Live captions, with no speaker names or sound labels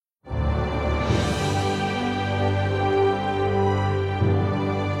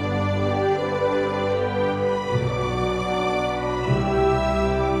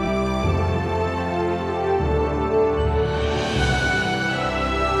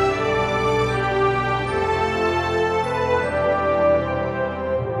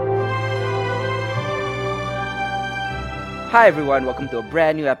Hi everyone, welcome to a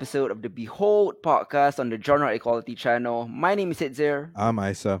brand new episode of the Behold podcast on the Genre Equality channel. My name is Hitzir, I'm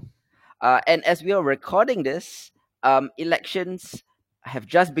Isa. and as we are recording this, elections have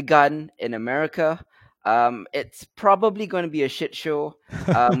just begun in America. It's probably going to be a shit show.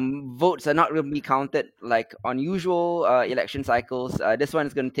 Votes are not going to be counted like on usual election cycles. This one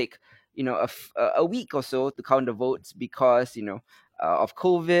is going to take a week or so to count the votes because of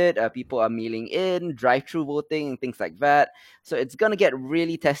COVID. People are mailing in, drive-through voting, and things like that. So it's going to get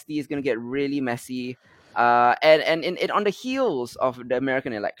really testy. It's going to get really messy. And on the heels of the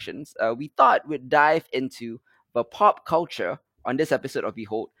American elections, we thought we'd dive into the pop culture on this episode of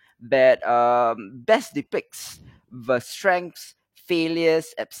Behold that best depicts the strengths,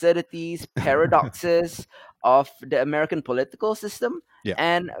 failures, absurdities, paradoxes of the American political system Yeah.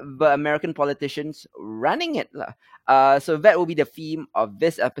 and the American politicians running it. Lah. So that will be the theme of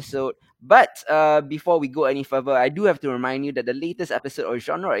this episode. But before we go any further, I do have to remind you that the latest episode of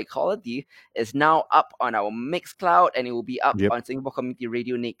Genre Equality is now up on our Mixcloud and it will be up Yep. on Singapore Community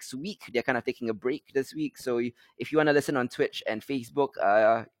Radio next week. They're kind of taking a break this week. So if you want to listen on Twitch and Facebook,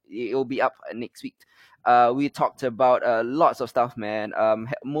 it will be up next week. We talked about lots of stuff, man.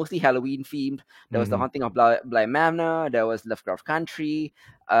 Mostly Halloween themed. There was the Mhm. Haunting of Bly Manor. There was Lovecraft Country.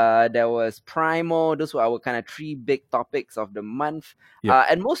 There was Primal. Those were our kind of three big topics of the month. Yep.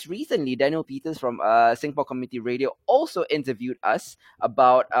 And most recently, Daniel Peters from Singapore Community Radio also interviewed us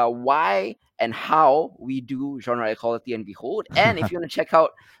about why and how we do genre equality and behold. And if you want to check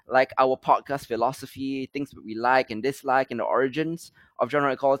out like our podcast philosophy, things that we like and dislike, and the origins of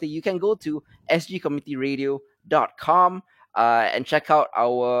genre equality, you can go to sgcommunityradio.com and check out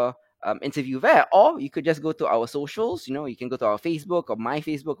our interview there, or you could just go to our socials. You can go to our Facebook or my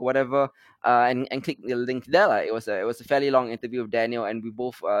Facebook or whatever, and click the link there. Like, it was a fairly long interview with Daniel, and we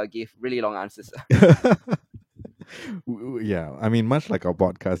both gave really long answers. Yeah, I mean, much like our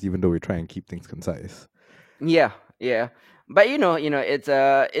podcast, even though we try and keep things concise. Yeah, yeah. But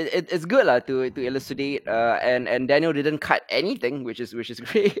it's good lah to elucidate. And Daniel didn't cut anything, which is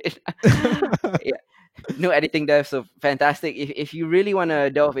great. Yeah, no editing there, so fantastic. If you really want to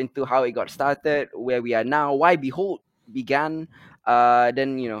delve into how it got started, where we are now, why Behold began,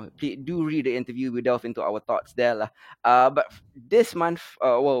 then do read the interview. We delve into our thoughts there lah. But this month,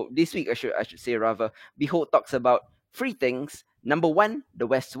 this week I should say rather, Behold talks about three things. Number one, The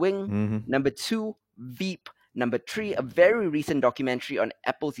West Wing. Mhm. Number two, Veep. Number three, a very recent documentary on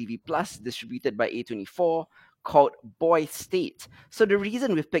Apple TV Plus distributed by A24 called Boy State. So the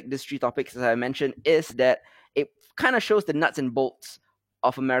reason we've picked these three topics, as I mentioned, is that it kind of shows the nuts and bolts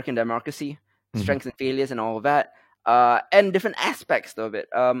of American democracy, Mhm. strengths and failures, and all of that, and different aspects of it.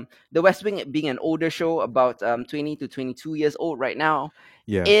 The West Wing, being an older show, about 20 to 22 years old right now,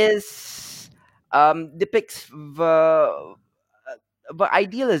 Yeah. is depicts the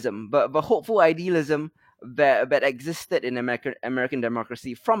idealism, but the hopeful idealism that existed in American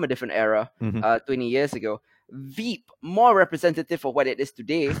democracy from a different era, Mhm. 20 years ago. Veep, more representative of what it is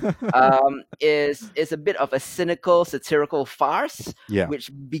today, is a bit of a cynical, satirical farce, Yeah.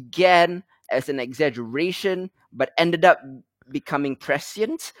 which began as an exaggeration but ended up becoming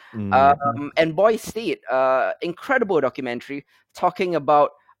prescient. Mhm. And Boy State, incredible documentary talking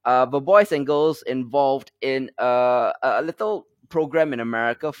about the boys and girls involved in a little program in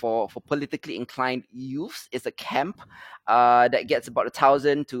America for politically inclined youths. It's a camp that gets about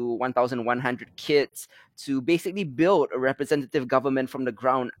 1,000 to 1,100 kids to basically build a representative government from the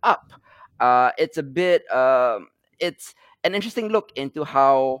ground up. It's an interesting look into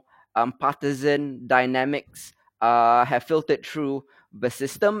how partisan dynamics have filtered through the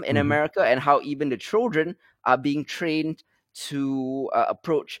system in Mhm. America, and how even the children are being trained to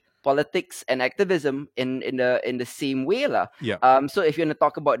approach politics and activism in the same way lah. Yeah. So if you want to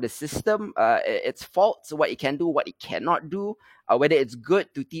talk about the system, its faults, what it can do, what it cannot do, whether it's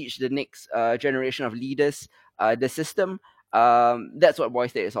good to teach the next generation of leaders the system, that's what Boy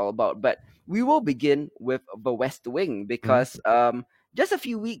State is all about. But we will begin with the West Wing Mhm. because just a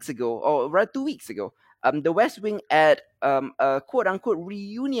few weeks ago, or rather 2 weeks ago, the West Wing had a quote unquote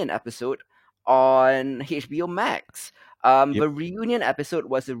reunion episode on HBO Max. Yep. The reunion episode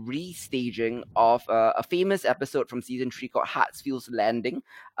was a restaging of a famous episode from season 3 called Hartsfield's Landing.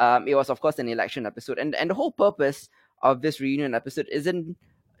 It was, of course, an election episode, and the whole purpose of this reunion episode isn't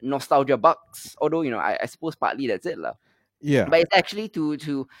nostalgia bucks, although I suppose partly that's it lah. Yeah. But it's actually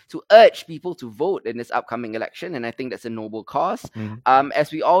to urge people to vote in this upcoming election, and I think that's a noble cause. Mhm.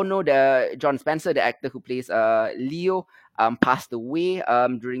 As we all know, the John Spencer, the actor who plays Leo, passed away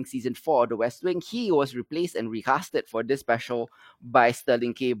during season 4 of The West Wing, he was replaced and recasted for this special by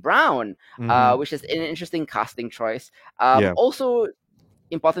Sterling K. Brown, Mm-hmm. which is an interesting casting choice. Yeah. Also,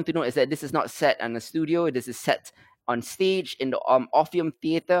 important to note is that this is not set in a studio. This is set on stage in the Orpheum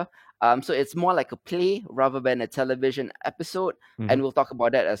Theatre. So it's more like a play rather than a television episode, Mm-hmm. and we'll talk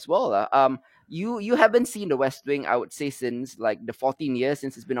about that as well. You haven't seen The West Wing, I would say, since like the 14 years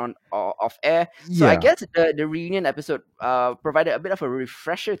since it's been on off air. So I Yeah. guess the reunion episode provided a bit of a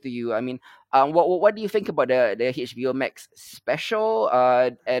refresher to you. I mean, what do you think about the HBO Max special?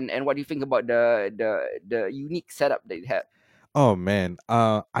 And what do you think about the unique setup that it had? Oh man,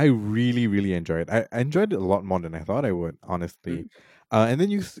 I really, really enjoyed it. I enjoyed it a lot more than I thought I would, honestly. Mhm. And then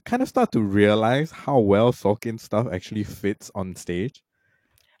you kind of start to realize how well Sorkin's stuff actually fits on stage.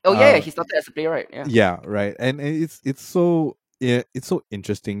 Oh yeah, yeah, Uh, he started as a playwright. Yeah. yeah, right. And it's so, yeah, it's so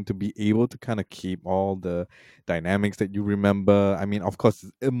interesting to be able to kind of keep all the dynamics that you remember. I mean, of course,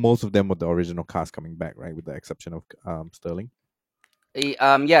 most of them were the original cast coming back, right, with the exception of Sterling.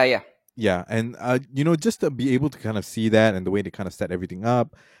 Yeah, yeah. Yeah, and just to be able to kind of see that and the way they kind of set everything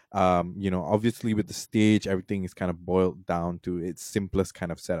up, obviously with the stage, everything is kind of boiled down to its simplest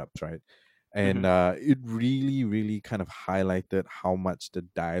kind of setups, right? And Hmm. it really, really kind of highlighted how much the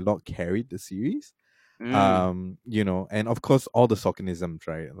dialogue carried the series. Mm, And of course all the Sorkinisms,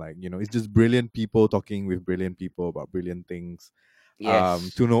 right? Like, it's just brilliant people talking with brilliant people about brilliant things,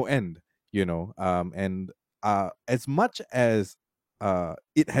 yes. to no end, and as much as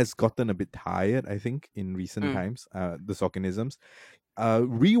it has gotten a bit tired, I think, in recent Mm, times, the Sorkinisms,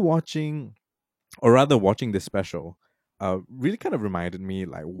 rewatching, or rather watching this special, really kind of reminded me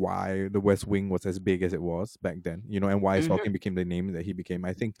like why the West Wing was as big as it was back then, and why hmm. Sorkin became the name that he became.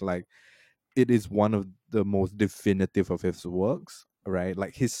 I think like it is one of the most definitive of his works, right?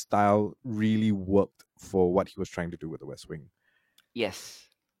 Like his style really worked for what he was trying to do with the West Wing. Yes.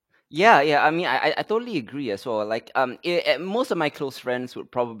 Yeah, yeah. I mean, I totally agree as well. Like, most of my close friends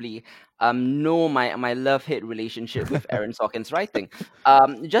would probably know my love hate relationship with Aaron Sorkin's writing.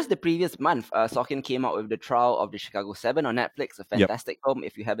 Just the previous month, Sorkin came out with The Trial of the Chicago Seven on Netflix, a Yep. fantastic film.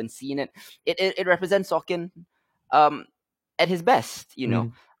 If you haven't seen it, it represents Sorkin, um, at his best, you know. Hmm.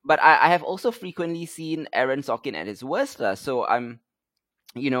 But I have also frequently seen Aaron Sorkin at his worst, so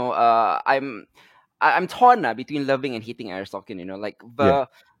you know, I'm torn between loving and hating Aristotle. You know, like Yeah.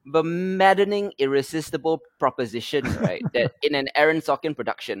 the maddening, irresistible proposition, right? That in an Aaron Sorkin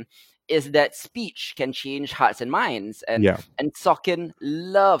production is that speech can change hearts and minds, Yeah. and Sorkin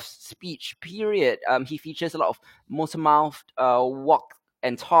loves speech. Period. He features a lot of motor-mouthed walk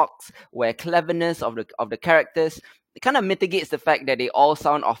and talks where cleverness of the characters, it kind of mitigates the fact that they all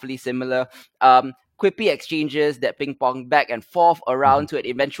sound awfully similar. Quippy exchanges that ping pong back and forth Hmm. around to an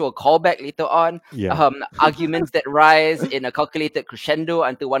eventual callback later on. Yeah. Arguments that rise in a calculated crescendo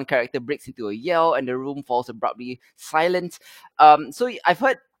until one character breaks into a yell and the room falls abruptly silent. So I've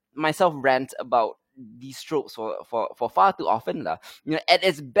heard myself rant about these tropes for far too often. Lah. You know, at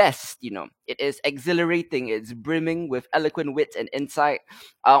its best, you know, it is exhilarating, it's brimming with eloquent wit and insight.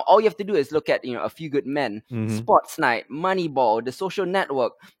 All you have to do is look at, you know, A Few Good Men, Hmm. Sports Night, Moneyball, The Social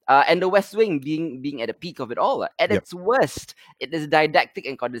Network, and The West Wing being at the peak of it all. At Yep. its worst, it is didactic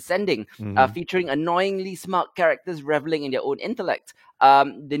and condescending, Hmm. featuring annoyingly smart characters reveling in their own intellect.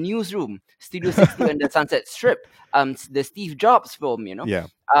 The Newsroom, Studio 60 on the Sunset Strip, the Steve Jobs film, you know. Yeah.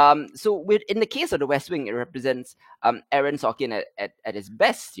 So in the case of The West Wing, it represents Aaron Sorkin at his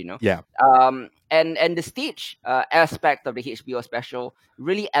best, you know. Yeah. And the stage aspect of the HBO special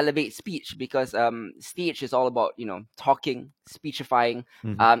really elevates speech because stage is all about, you know, talking, speechifying.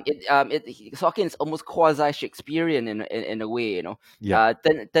 Hmm. Sorkin is almost quasi Shakespearean in a way, you know. Yep.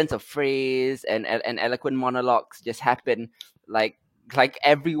 Tons of phrase and eloquent monologues just happen like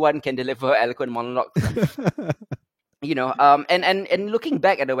everyone can deliver eloquent monologues, you know. And looking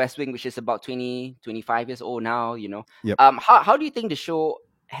back at The West Wing, which is about 20 25 years old now, you know, Yep. how do you think the show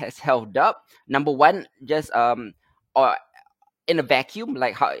has held up? Number one, just or in a vacuum,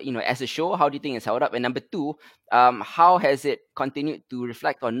 like how, you know, as a show, how do you think it's held up? And number two, how has it continued to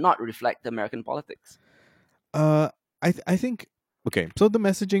reflect or not reflect American politics? Uh, I think, okay. So the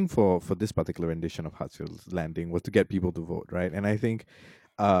messaging for this particular rendition of Hartsfield's Landing was to get people to vote, right? And I think,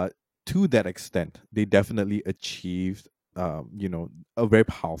 uh, to that extent, they definitely achieved, a very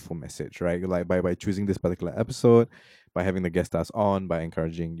powerful message, right? Like by choosing this particular episode, by having the guest stars on, by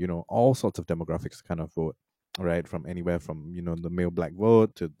encouraging, all sorts of demographics to kind of vote, right? From anywhere from, the male black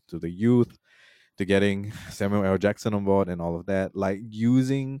vote to the youth, to getting Samuel L. Jackson on board and all of that, like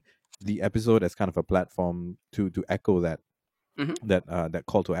using the episode as kind of a platform to echo that Hmm. that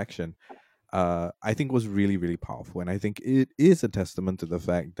call to action. I think was really, really powerful. And I think it is a testament to the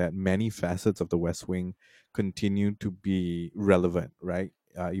fact that many facets of the West Wing continue to be relevant, right?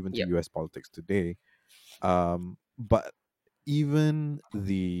 Even to Yep. US politics today. But even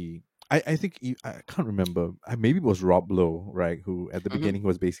I think I can't remember. Maybe it was Rob Lowe, right? Who at the Hmm. beginning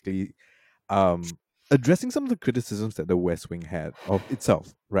was basically um, addressing some of the criticisms that the West Wing had of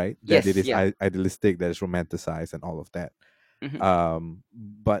itself, right? That it Yes. is Yeah. idealistic, that it's romanticized, and all of that. Hmm.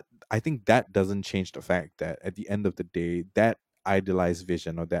 But I think that doesn't change the fact that at the end of the day, that idealized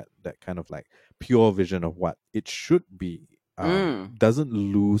vision, or that kind of like pure vision of what it should be, Mm. doesn't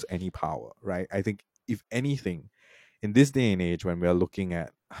lose any power, right? I think if anything, in this day and age when we are looking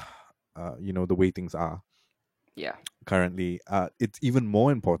at the way things are Yeah. currently, it's even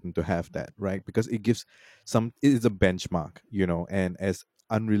more important to have that, right? Because it is a benchmark, and as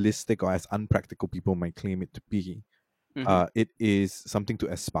unrealistic or as unpractical people might claim it to be, Hmm. it is something to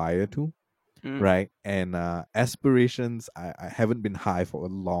aspire to, Mm. right? And aspirations, I haven't been high for a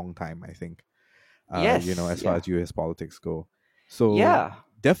long time, I think, Yes. as far Yeah. as US politics go. So Yeah.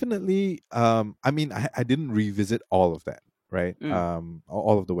 definitely, I mean, I didn't revisit all of that, right? Mm.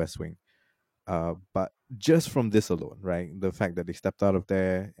 All of the West Wing. But just from this alone, right? The fact that they stepped out of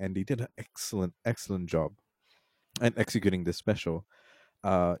there and they did an excellent, excellent job at executing this special,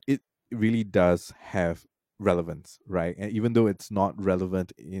 it really does have relevance, right? And even though it's not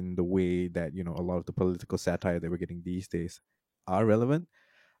relevant in the way that a lot of the political satire that we're getting these days are relevant,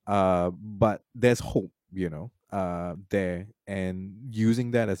 but there's hope, there, and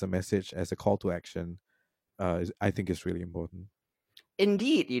using that as a message, as a call to action, I think is really important.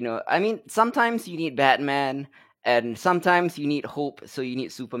 Indeed, I mean, sometimes you need Batman, and sometimes you need hope, so you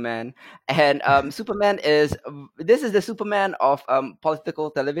need Superman. And Superman this is the Superman of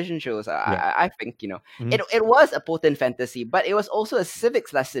political television shows. Yeah. I think Hmm. it was a potent fantasy, but it was also a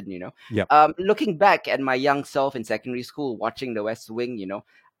civics lesson. Yeah. Looking back at my young self in secondary school, watching The West Wing,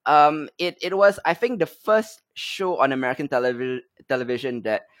 it was, I think, the first show on American television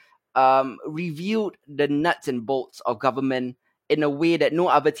that reviewed the nuts and bolts of government in a way that no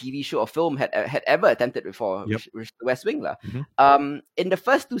other TV show or film had ever attempted before, Yep. which The West Wing lah. Hmm. In the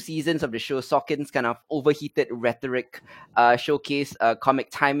first two seasons of the show, Sorkin's kind of overheated rhetoric showcased comic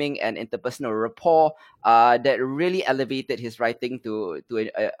timing and interpersonal rapport that really elevated his writing to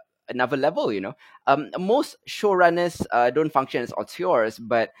another level. Most showrunners don't function as auteurs,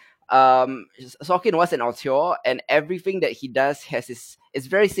 but Sorkin was an auteur, and everything that he does has his it's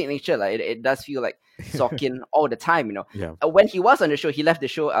very signature. Like it does feel like Sorkin all the time. Yeah. When he was on the show, he left the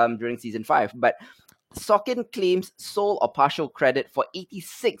show during season 5, but Sorkin claims sole or partial credit for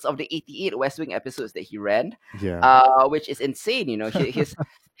 86 of the 88 West Wing episodes that he ran, Yeah. which is insane.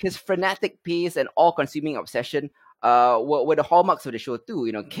 His frenetic pace and all-consuming obsession were the hallmarks of the show too.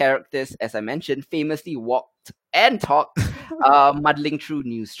 Characters, as I mentioned, famously walked and talked, muddling through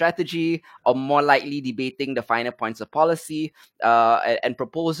new strategy, or more likely debating the finer points of policy and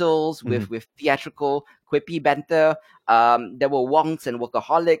proposals Hmm. with theatrical, quippy banter. There were wonks and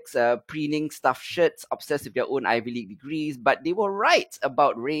workaholics, preening stuffed shirts, obsessed with their own Ivy League degrees, but they were right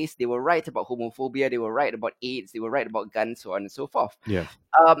about race, they were right about homophobia, they were right about AIDS, they were right about guns, so on and so forth. Yes.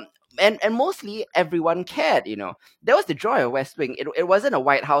 Um, and mostly everyone cared. That was the joy of West Wing. It wasn't a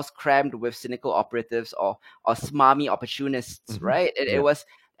White House crammed with cynical operatives or smarmy opportunists, Hmm. right? It Yeah. was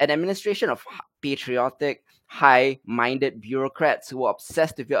an administration of patriotic, high-minded bureaucrats who were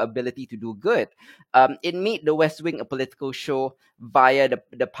obsessed with your ability to do good. It made the West Wing a political show via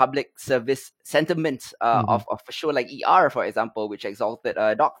the public service sentiment Hmm. of a show like ER, for example, which exalted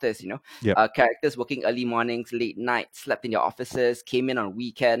doctors. Yep. Characters working early mornings, late nights, slept in their offices, came in on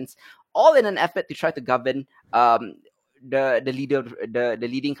weekends, all in an effort to try to govern the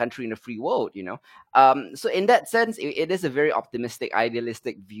leading country in the free world. So in that sense, it is a very optimistic,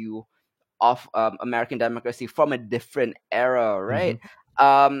 idealistic view of American democracy from a different era, Hmm.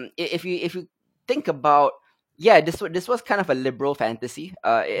 right? If you think about, yeah, this was kind of a liberal fantasy,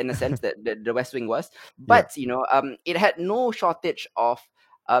 in a sense that the West Wing was, Yeah. but it had no shortage of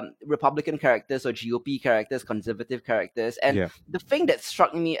Republican characters or GOP characters, conservative characters, and Yeah. the thing that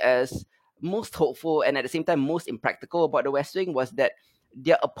struck me as most hopeful and at the same time most impractical about the West Wing was that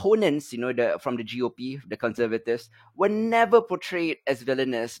their opponents, from the GOP, the conservatives, were never portrayed as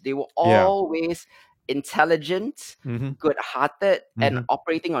villainous. They were Yeah. always intelligent, Hmm. good-hearted, and Hmm.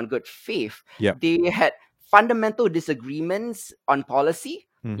 operating on good faith. Yep. They had fundamental disagreements on policy.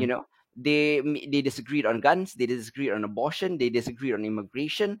 Hmm. You know, they disagreed on guns. They disagreed on abortion. They disagreed on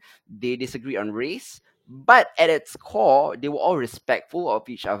immigration. They disagreed on race. But at its core, they were all respectful of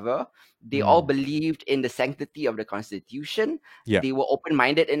each other. They all Mm. believed in the sanctity of the Constitution. Yeah. They were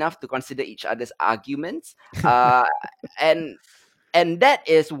open-minded enough to consider each other's arguments. Uh, and that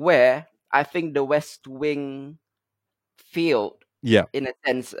is where I think the West Wing failed Yeah. in a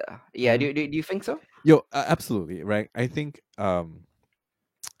sense. Yeah, Mhm. do you think so? Yo, absolutely right. I think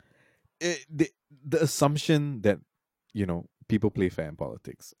the assumption that people play fair in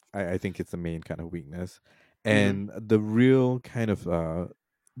politics, I think it's the main kind of weakness, Mm-hmm. and the real kind of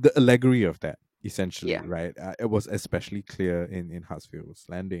the allegory of that essentially, Yeah. right? It was especially clear in Hartsfield's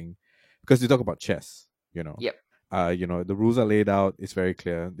Landing, because you talk about chess, you know. Yep. The rules are laid out. It's very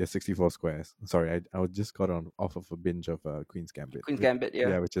clear. There's 64 squares. Sorry, I just got on off of a binge of Queen's Gambit. Queen's Gambit. Yeah.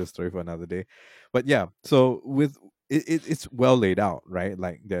 Yeah, which is a story for another day. But yeah, so with it's well laid out, right?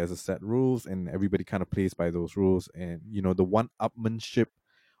 Like there's a set rules, and everybody kind of plays by those rules, and the one-upmanship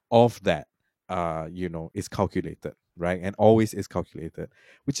of that, is calculated, right? And always is calculated,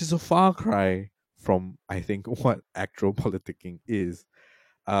 which is a far cry from, I think, what actual politicking is.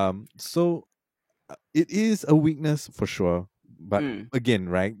 So it is a weakness for sure, but Mm. again,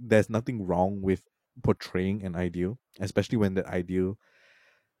 right, there's nothing wrong with portraying an ideal, especially when that ideal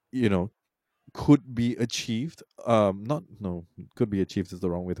you know could be achieved. Not no Could be achieved is the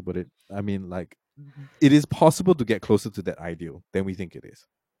wrong way to put it. I mean, like, it is possible to get closer to that ideal than we think it is.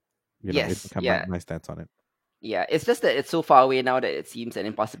 It's Yes. kind of Yeah. my stance on it. Yeah, it's just that it's so far away now that it seems an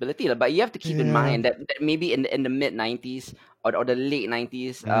impossibility, lah. But you have to keep in Yeah. mind that, maybe in the mid 90s, or the late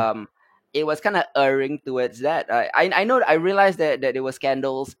 90s, Hmm. it was kind of erring towards that. I know, I realized that there were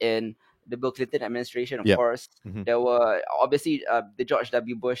scandals in the Bill Clinton administration. Of Yep. course, Hmm. there were obviously the George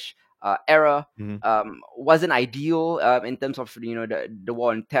W. Bush era. Hmm. Wasn't ideal in terms of the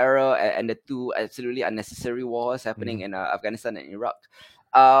war on terror, and the two absolutely unnecessary wars happening Hmm. in Afghanistan and Iraq.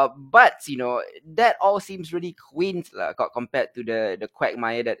 But that all seems really quaint, compared to the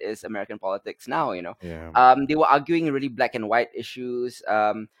quagmire that is American politics now. Yeah. They were arguing really black and white issues.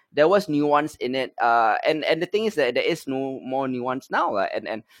 There was nuance in it, and the thing is that there is no more nuance now,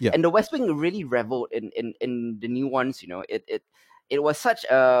 Yeah. and the West Wing really reveled in the nuance. It was such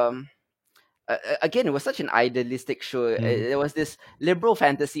again, it was such an idealistic show. Hmm. There was this liberal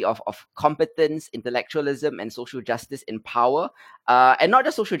fantasy of competence, intellectualism, and social justice in power, and not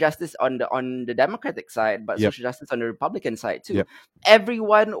just social justice on the Democratic side, but Yep. social justice on the Republican side too. Yep.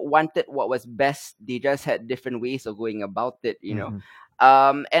 Everyone wanted what was best. They just had different ways of going about it. Hmm.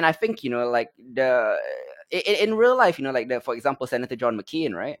 And I think like in real life, like for example, Senator John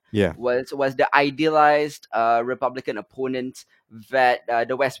McCain, right, Yeah. was the idealized Republican opponent that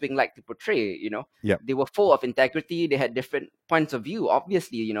the West Wing liked to portray. Yep. They were full of integrity. They had different points of view,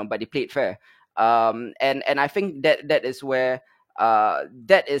 obviously, but they played fair. And I think that is where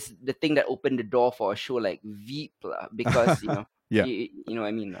that is the thing that opened the door for a show like Veep, lah, because Yeah. you know what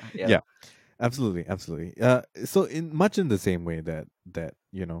I mean, lah. Yeah. Yeah. Absolutely, absolutely. So in the same way that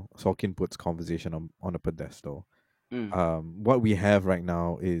Sorkin puts conversation on a pedestal, Mm, what we have right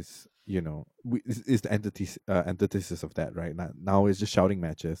now is is the antithesis of that. Right now is just shouting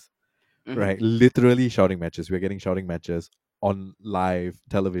matches, mm-hmm. right? Literally shouting matches. We're getting shouting matches on live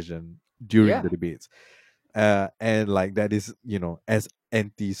television during Yeah. the debates, and like that is as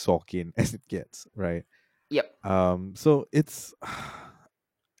anti Sorkin as it gets, right? Yep. So it's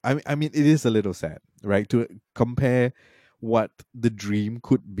I mean, it is a little sad, right? To compare what the dream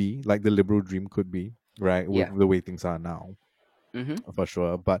could be, like the liberal dream could be, right, Yeah. with the way things are now, Mm-hmm. for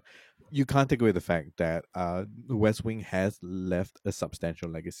sure. But you can't take away the fact that the West Wing has left a substantial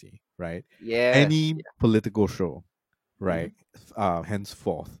legacy, right? Yes. Any political show, Yeah. Mm-hmm. right,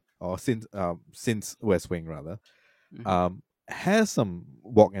 henceforth, or since West Wing rather, Mm-hmm. has some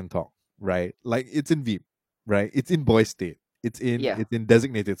walk and talk, right? Like it's in Veep, right? It's in Boy State. Yeah. It's in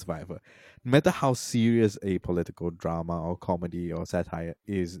Designated Survivor. No matter how serious a political drama or comedy or satire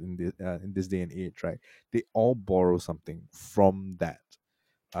is in this day and age, right? They all borrow something from that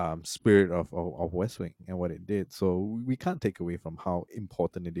spirit of West Wing and what it did. So we can't take away from how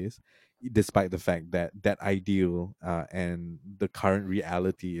important it is, despite the fact that that ideal and the current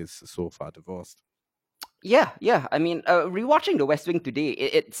reality is so far divorced. Yeah, yeah. I mean, rewatching The West Wing today,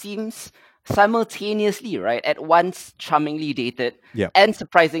 it seems simultaneously, right, at once charmingly dated Yeah. and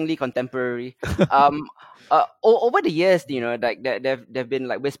surprisingly contemporary. Um, over the years, like there've been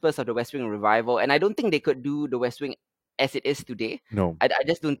like whispers of The West Wing revival, and I don't think they could do The West Wing as it is today. No. I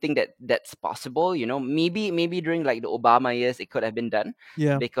just don't think that that's possible. Maybe during like the Obama years, it could have been done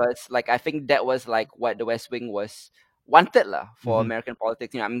Yeah. because like I think that was like what The West Wing wanted lah for Hmm. American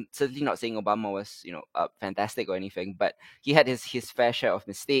politics. I'm certainly not saying Obama was fantastic or anything, but he had his fair share of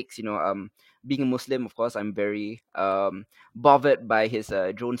mistakes. Being a Muslim, of course, I'm very bothered by his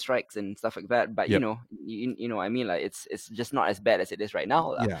drone strikes and stuff like that. But Yep. you know, I mean, like it's just not as bad as it is right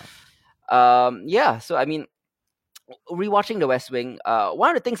now lah. Yeah. Yeah. So I mean, rewatching The West Wing, one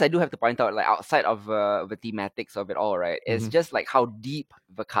of the things I do have to point out, like outside of the thematics of it all, right, is Hmm. just like how deep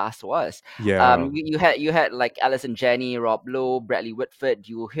the cast was. Yeah. You had like Alison Janney, Rob Lowe, Bradley Whitford,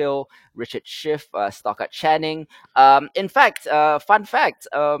 Dual Hill, Richard Schiff, Stockard Channing. In fact, fun fact,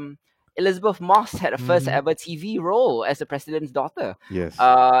 Elizabeth Moss had a first Hmm. ever TV role as the president's daughter. Yes.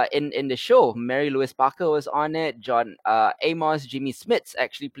 In the show, Mary Louise Parker was on it. John Amos, Jimmy Smits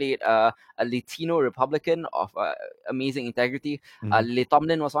actually played a Latino Republican of amazing integrity. Hmm. Lily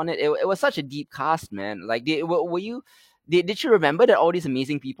Tomlin was on it. It was such a deep cast, man. Like, were you? Did you remember that all these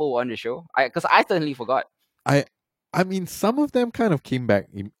amazing people were on the show? Because I certainly forgot. I I mean, some of them kind of came back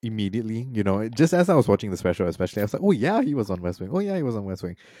immediately. Just as I was watching the special, especially, I was like, "Oh yeah, he was on West Wing. Oh yeah, he was on West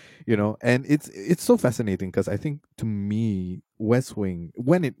Wing." And it's so fascinating because I think to me, West Wing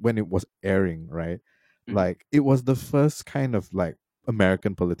when it was airing, right, Hmm. like it was the first kind of like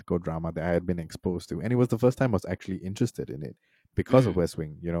American political drama that I had been exposed to, and it was the first time I was actually interested in it because of Mm. West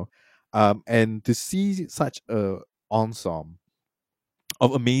Wing. And to see such a ensemble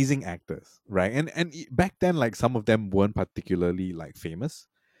of amazing actors, right? And back then, like some of them weren't particularly like famous,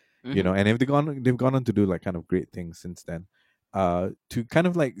 Hmm. and if they've gone on to do like kind of great things since then. To kind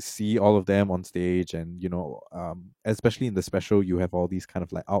of like see all of them on stage, and especially in the special, you have all these kind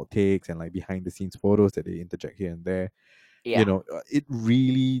of like outtakes and like behind the scenes photos that they interject here and there. Yeah. It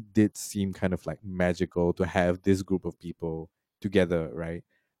really did seem kind of like magical to have this group of people together, right?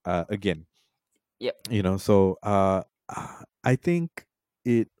 Again, Yep. I think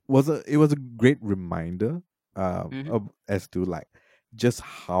it was a great reminder, Hmm. as to like just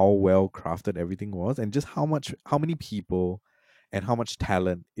how well crafted everything was, and just how many people and how much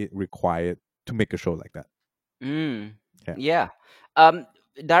talent it required to make a show like that. Mm. Yeah. Yeah. Um,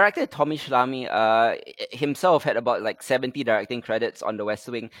 Director Tommy Shalami himself had about like 70 directing credits on The West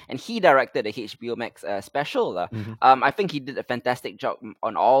Wing, and he directed the HBO Max special. Hmm. I think he did a fantastic job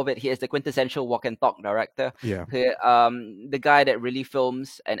on all of it. He is the quintessential walk and talk director. Yeah. The guy that really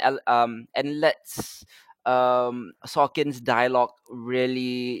films and lets Sorkin's dialogue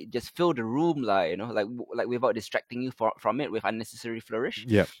really just fill the room, like like without distracting you from it with unnecessary flourish.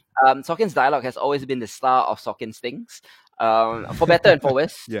 Yeah. Sorkin's dialogue has always been the star of Sorkin's things, for better and for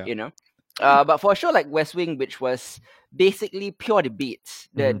worse, Yeah. But for a show like West Wing, which was basically pure debates,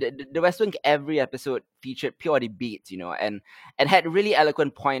 Hmm. the West Wing every episode featured pure debates, and had really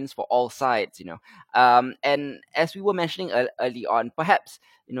eloquent points for all sides, And as we were mentioning early on, perhaps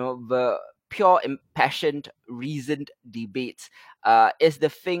the pure, impassioned, reasoned debates is the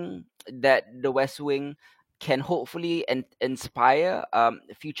thing that the West Wing can hopefully inspire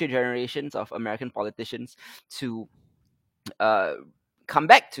future generations of American politicians to uh, come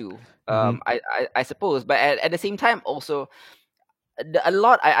back to. Hmm. I suppose, but at the same time, also a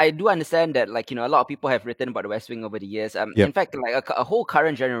lot. I do understand that, like a lot of people have written about the West Wing over the years. In Yep. fact, like a whole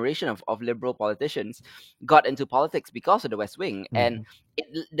current generation of liberal politicians got into politics because of the West Wing, and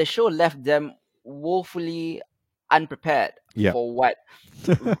Hmm. the show left them woefully unprepared Yeah. for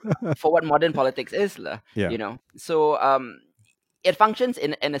what modern politics is, lah. Yeah. So it functions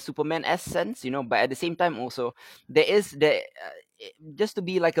in a Superman s sense, but at the same time also there is just to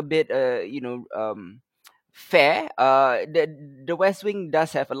be like a bit fair. The West Wing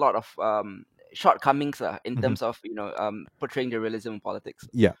does have a lot of shortcomings in Hmm. terms of portraying the realism in politics.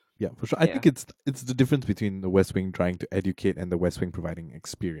 Yeah, yeah, for sure. I Yeah. think it's the difference between the West Wing trying to educate and the West Wing providing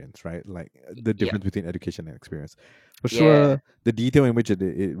experience, right? Like the Yeah. difference between education and experience. For Yeah. sure, the detail in which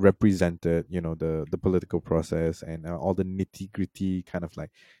it represented, the political process, and all the nitty gritty kind of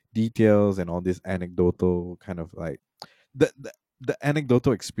like details, and all this anecdotal kind of like the, the the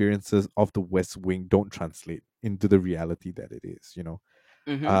anecdotal experiences of the West Wing don't translate into the reality that it is,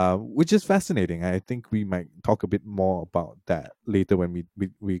 Mm-hmm. which is fascinating. I think we might talk a bit more about that later when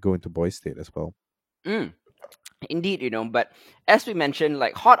we go into Boy State as well. Mm. Indeed, but as we mentioned,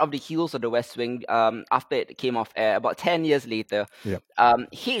 like hot of the heels of the West Wing, after it came off air, about 10 years later, Yeah.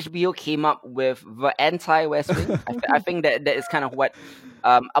 HBO came up with the anti-West Wing. I think that is kind of what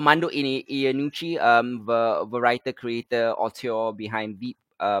Armando Iannucci, the writer, creator, author behind Veep,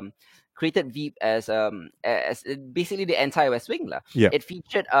 created Veep as basically the anti-West Wing lah. Yeah. It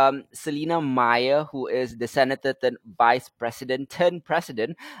featured Selena Meyer, who is the senator turned vice president turned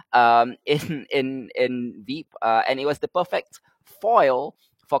president in Veep, and it was the perfect foil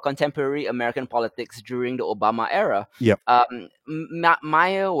for contemporary American politics during the Obama era. Yep.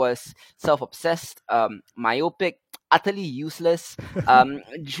 Maya was self-obsessed, myopic, utterly useless.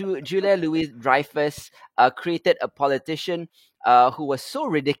 Julia Louis-Dreyfus created a politician who was so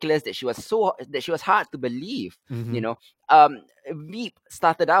ridiculous that she was hard to believe. Mm-hmm. You know, Veep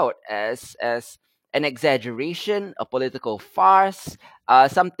started out as an exaggeration, a political farce,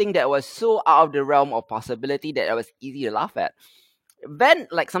 something that was so out of the realm of possibility that it was easy to laugh at. Then,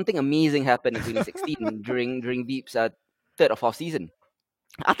 like, something amazing happened in 2016 during Veep's third or fourth season.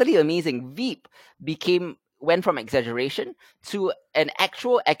 Utterly amazing. Veep went from exaggeration to an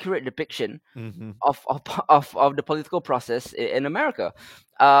actual accurate depiction Mm-hmm. of the political process in America.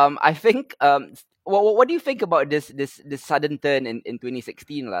 I think. What do you think about this sudden turn in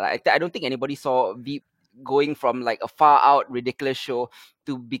 2016? Like, I don't think anybody saw Veep going from like a far out ridiculous show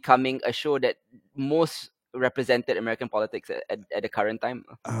to becoming a show that most represented American politics at the current time.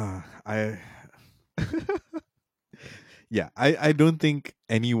 I yeah, I don't think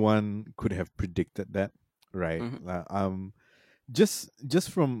anyone could have predicted that, right? Hmm. Just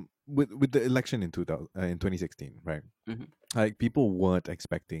from with the election in 2016, right? Hmm. Like, people weren't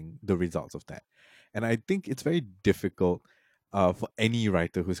expecting the results of that, and I think it's very difficult for any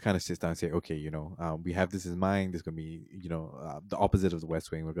writer who's kind of sits down and say, okay, we have this in mind. There's gonna be, the opposite of the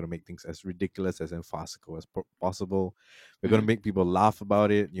West Wing. We're gonna make things as ridiculous as and farcical as possible. We're gonna Hmm. make people laugh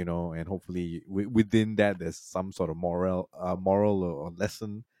about it, and hopefully within that there's some sort of moral or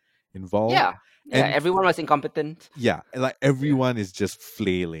lesson involved. Yeah, yeah. And Everyone was incompetent. yeah, and like Yeah, everyone is just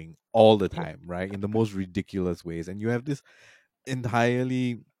flailing all the time, right? In the most ridiculous ways. And you have this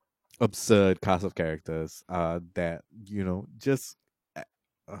entirely absurd cast of characters that, just uh,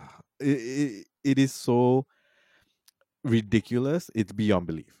 uh, it is so ridiculous, it's beyond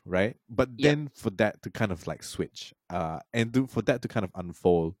belief, right? But yeah, then for that to kind of like switch for that to kind of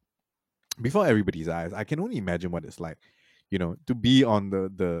unfold before everybody's eyes, I can only imagine what it's like, to be on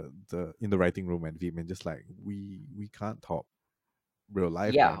the in the writing room at Veep and just like, we can't talk real life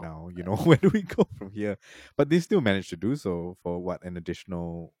right yeah. now. Where do we go from here? But they still managed to do so for what, an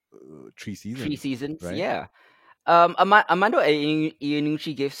additional 3 seasons, 3 seasons. right? Yeah. Armando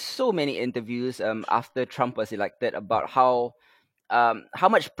Iannucci gave so many interviews after Trump was elected about how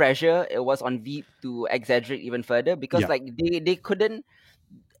much pressure it was on Veep to exaggerate even further, because Yeah. like they couldn't,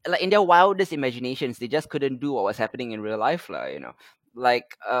 like, in their wildest imaginations, they just couldn't do what was happening in real life, like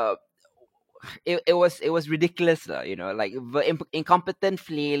it was ridiculous, like the incompetent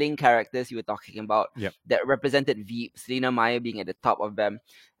flailing characters you were talking about Yep. that represented Veep, Selena Meyer being at the top of them,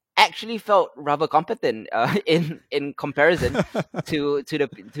 actually felt rather competent in comparison to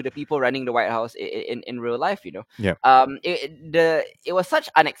the people running the White House in real life. Yeah. It was such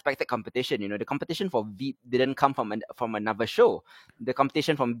unexpected competition. The competition for Veep didn't come from another show. The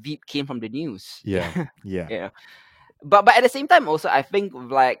competition from Veep came from the news. Yeah. Yeah. Yeah. But at the same time, also, I think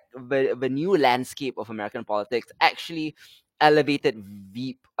like the new landscape of American politics actually elevated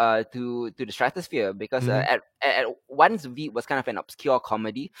Veep to the stratosphere, because Mhm. at once Veep was kind of an obscure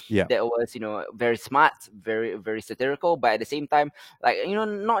comedy Yeah. that was very smart, very very satirical, but at the same time, like,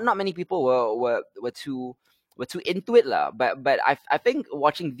 not many people were too into it, lah. But I think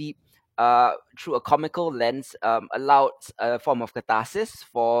watching Veep through a comical lens allowed a form of catharsis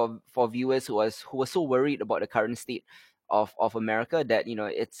for viewers who were so worried about the current state of America, that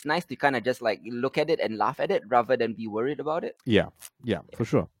it's nice to kind of just like look at it and laugh at it rather than be worried about it. Yeah. Yeah. For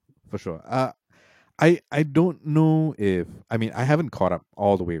sure. For sure. I don't know if, I mean, I haven't caught up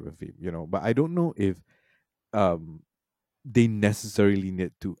all the way with Veep, but I don't know if um they necessarily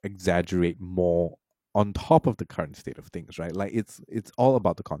need to exaggerate more on top of the current state of things, right? Like, it's all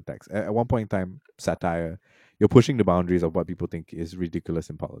about the context. At one point in time, satire, you're pushing the boundaries of what people think is ridiculous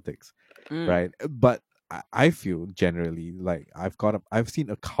in politics, Mm, right? But I feel generally like I've seen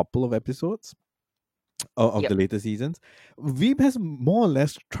a couple of episodes of yep. the later seasons. Veep has more or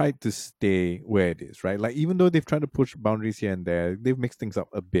less tried to stay where it is, right? Like, even though they've tried to push boundaries here and there, they've mixed things up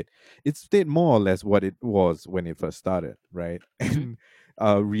a bit. It stayed more or less what it was when it first started, right? Hmm.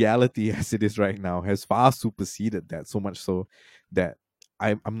 And reality, as it is right now, has far superseded that, so much so that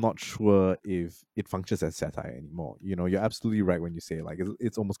I'm not sure if it functions as satire anymore. You're absolutely right when you say, like,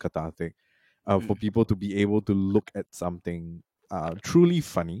 it's almost cathartic for Mm, people to be able to look at something truly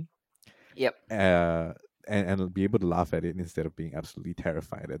funny, yep. uh, and be able to laugh at it instead of being absolutely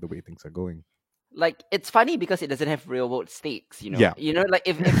terrified at the way things are going. Like, it's funny because it doesn't have real world stakes. Yeah. Like,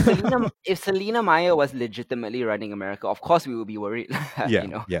 if Selena Meyer was legitimately running America, of course we would be worried.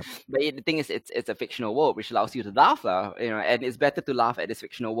 Yeah. Yeah. But the thing is, it's a fictional world, which allows you to laugh, and it's better to laugh at this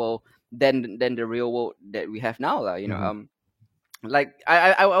fictional world than the real world that we have now, Hmm. like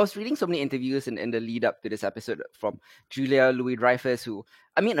I was reading so many interviews in the lead up to this episode from Julia Louis Dreyfus, who,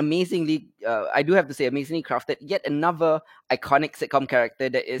 I mean, amazingly, I do have to say, amazingly crafted yet another iconic sitcom character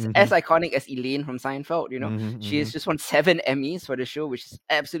that is Mm-hmm. as iconic as Elaine from Seinfeld. Mm-hmm. She Mm-hmm. has just won 7 Emmys for the show, which is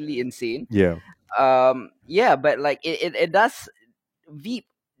absolutely insane. Yeah. Yeah, but like it does, Veep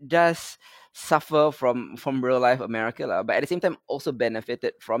does suffer from real life America, lah, but at the same time also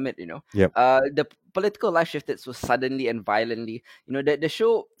benefited from it. Yep. The political life shifted so suddenly and violently. The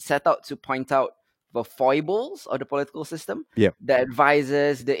show set out to point out the foibles of the political system, Yep. the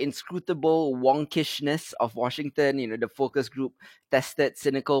advisors, the inscrutable wonkishness of Washington. The focus group tested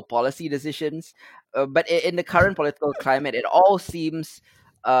cynical policy decisions, but in the current political climate, it all seems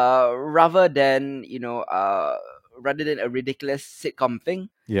rather than rather than a ridiculous sitcom thing,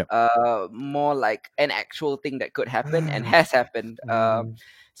 Yep. more like an actual thing that could happen and has happened. Mm-hmm.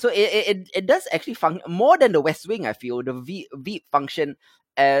 So it does actually function more than the West Wing. I feel the Veep function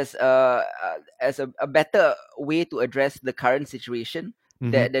as a better way to address the current situation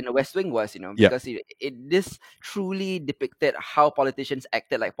Mm-hmm. than the West Wing was, Yep. because this truly depicted how politicians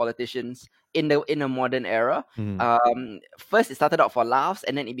acted like politicians in a modern era. Mm-hmm. First it started out for laughs,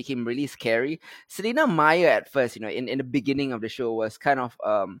 and then it became really scary. Selena Meyer at first, in the beginning of the show, was kind of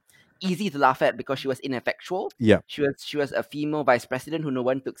easy to laugh at because she was ineffectual. Yeah. She was a female vice president who no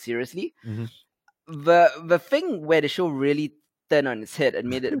one took seriously. Mm-hmm. The thing where the show really turned on its head and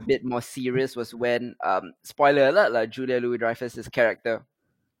made it a bit more serious was when, spoiler alert, like Julia Louis Dreyfus's character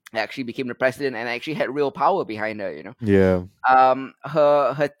actually became the president and actually had real power behind her. Yeah.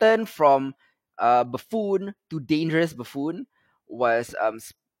 Her turn from buffoon to dangerous buffoon was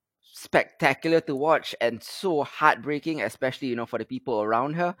spectacular to watch and so heartbreaking, especially for the people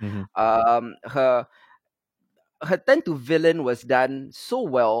around her. Mm-hmm. Her turn to villain was done so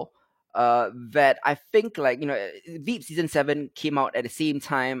well, that I think, like, Veep season 7 came out at the same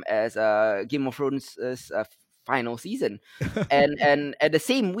time as Game of Thrones' final season, and at the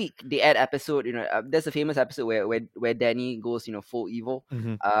same week they add episode. There's a famous episode where Danny goes full evil,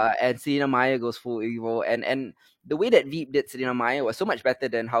 Mm-hmm. and Selena Meyer goes full evil, and the way that Veep did Selena Meyer was so much better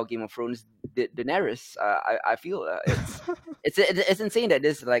than how Game of Thrones did Daenerys. I feel it's insane that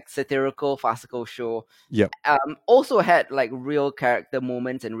this, like, satirical farcical show Yep. also had like real character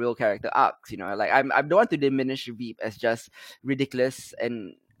moments and real character arcs. Like, I don't want to diminish Veep as just ridiculous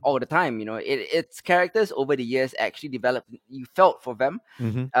and all the time. Its characters over the years actually developed. You felt for them.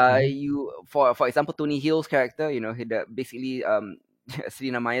 Mm-hmm. Mm-hmm. You for example, Tony Hill's character, basically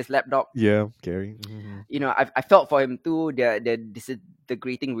Selena Meyer's lapdog. Yeah. Scary. Mm-hmm. I felt for him too. Their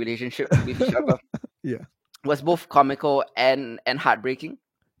disintegrating relationship with each other Yeah. was both comical and heartbreaking.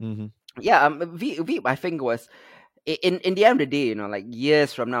 Mm-hmm. Yeah, Veep, I think, was in the end of the day, like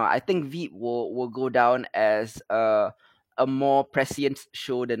years from now, I think Veep will go down as a more prescient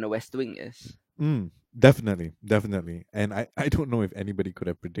show than the West Wing is. Definitely, definitely. And I don't know if anybody could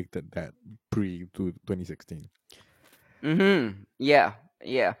have predicted that pre to 2016. Yeah,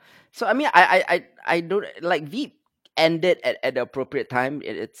 yeah. So I mean, I don't like Veep ended at the appropriate time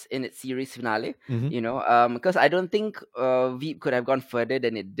in its series finale. Mm-hmm. Because I don't think Veep could have gone further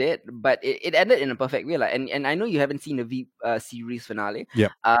than it did, but it ended in a perfect way. Like, and I know you haven't seen the Veep series finale.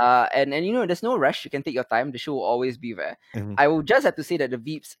 Yep. And there's no rush. You can take your time. The show will always be there. Mm-hmm. I will just have to say that the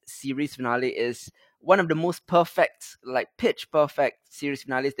Veep's series finale is one of the most perfect, like pitch perfect series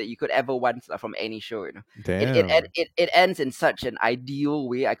finales that you could ever want, from any show. Damn. It ends in such an ideal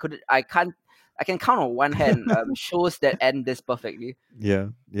way. I can count on one hand shows that end this perfectly. Yeah.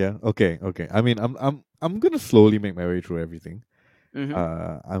 Yeah. Okay. Okay. I mean, I'm gonna slowly make my way through everything. hmm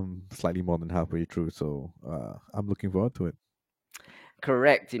I'm slightly more than halfway through, so I'm looking forward to it.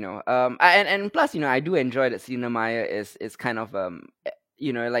 Correct. And plus, I do enjoy that Selena Meyer is kind of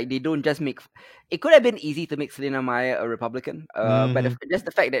like, they don't just make. It could have been easy to make Selena Meyer a Republican, but Mhm. just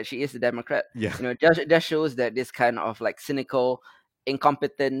the fact that she is a Democrat, Yeah. just shows that this kind of like cynical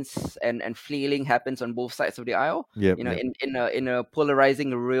incompetence and flailing happens on both sides of the aisle. Yep. Yep. In a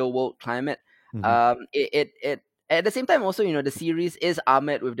polarizing real world climate. Mhm. It at the same time also, the series is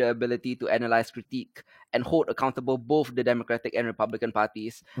armored with the ability to analyze, critique, and hold accountable both the Democratic and Republican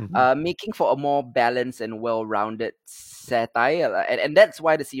parties, Mhm. making for a more balanced and well-rounded satire. And that's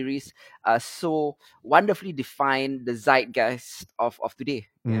why the series so wonderfully defined the zeitgeist of today.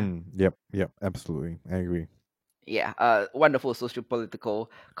 Yeah. Yep. Yep. Absolutely. I agree. Yeah, wonderful social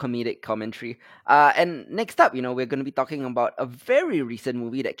political comedic commentary. And next up, we're going to be talking about a very recent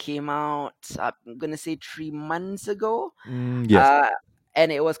movie that came out, I'm going to say 3 months ago. Yes.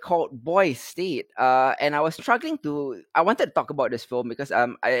 And it was called Boy State. And I wanted to talk about this film because,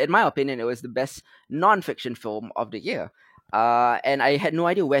 in my opinion, it was the best non-fiction film of the year. and I had no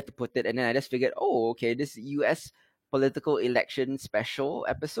idea where to put it. And then I just figured, oh, okay, this U.S. political election special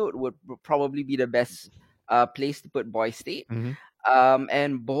episode would probably be the best place to put Boy State. Hmm.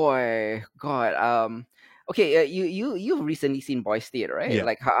 And boy, God, okay, you've recently seen Boy State, right? Yeah.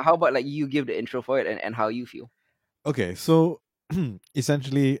 Like, how about like you give the intro for it and how you feel? Okay, so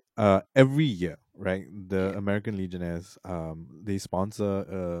essentially, every year, right, the Yeah. American Legionnaires, they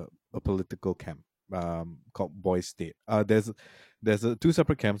sponsor a political camp called Boys State. There's two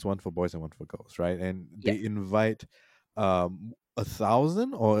separate camps, one for boys and one for girls, right? And Yeah. they invite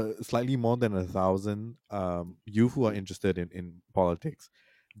 1,000 or slightly more than 1,000 youth who are interested in politics,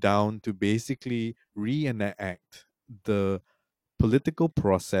 down to basically reenact the political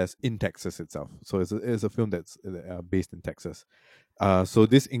process in Texas itself. So it's a film that's based in Texas. So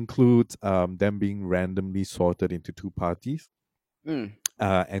this includes them being randomly sorted into two parties, Mm.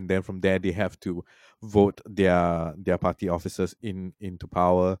 and then from there they have to vote their party officers into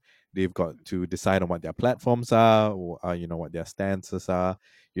power. They've got to decide on what their platforms are, or, what their stances are.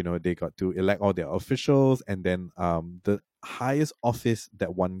 They got to elect all their officials, and then the highest office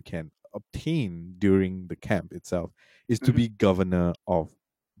that one can obtain during the camp itself is to Mm-hmm. be governor of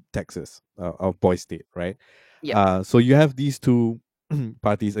Texas, of Boy State, right? Yep. So you have these two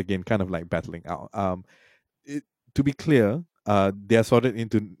parties again, kind of like battling out. It, to be clear, they are sorted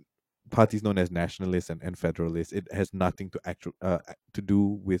into parties known as nationalists and federalists. It has nothing to do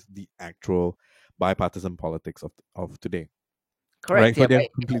with the actual bipartisan politics of today, right? Correct. So Yeah, they're but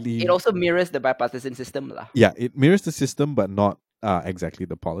it completely, also mirrors the bipartisan system, lah. yeah. It mirrors the system, but not exactly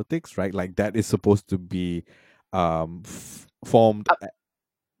the politics, right? Like that is supposed to be formed. Up,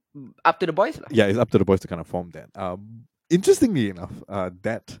 up to the boys, lah. Yeah, it's up to the boys to kind of form that. Interestingly enough,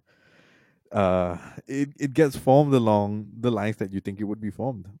 that it gets formed along the lines that you think it would be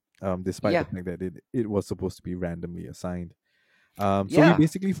formed, despite the Yeah. fact that it was supposed to be randomly assigned. So we Yeah.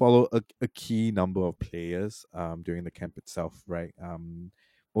 basically follow a key number of players during the camp itself, right?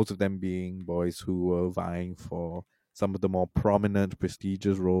 Most of them being boys who were vying for some of the more prominent,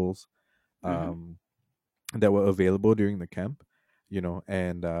 prestigious roles Mm-hmm. um, that were available during the camp.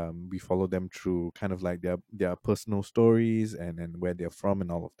 And we follow them through kind of like their personal stories and where they're from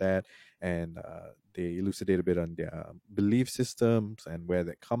and all of that, and they elucidate a bit on their belief systems and where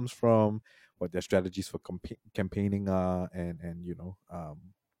that comes from, what their strategies for campaigning are, and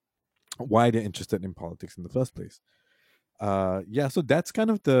why they're interested in politics in the first place. Yeah, so that's kind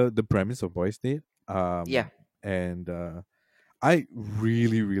of the premise of Boys State. Yeah. And I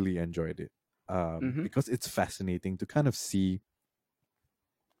really, really enjoyed it, Mm-hmm. because it's fascinating to kind of see,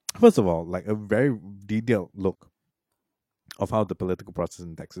 first of all, like a very detailed look of how the political process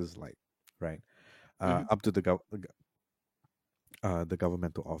in Texas is like, right? Mm-hmm. Up to the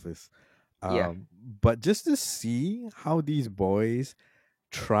governmental office. Yeah. But just to see how these boys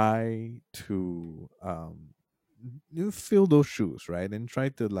try to fill those shoes, right? And try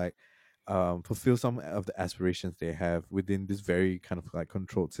to like fulfill some of the aspirations they have within this very kind of like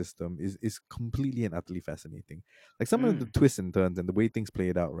controlled system is completely and utterly fascinating. Like some of the Mm. twists and turns and the way things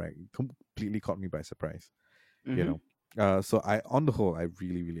played out, right, completely caught me by surprise. You Mm-hmm. know, so I, on the whole, I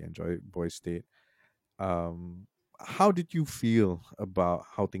really really enjoy Boys State. How did you feel about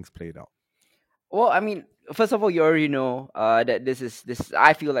how things played out? Well, I mean, first of all, you already know that this.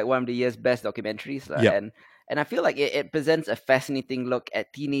 I feel like one of the year's best documentaries, Yeah. and I feel like it presents a fascinating look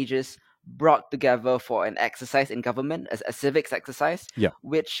at teenagers brought together for an exercise in government, as a civics exercise, Yeah.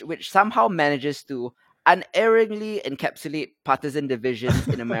 which somehow manages to unerringly encapsulate partisan divisions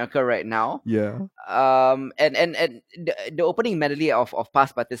in America right now. Yeah. And the opening medley of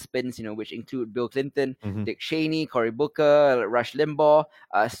past participants, which include Bill Clinton, Hmm. Dick Cheney, Cory Booker, Rush Limbaugh,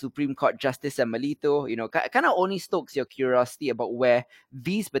 Supreme Court Justice Sam Alito, kind of only stokes your curiosity about where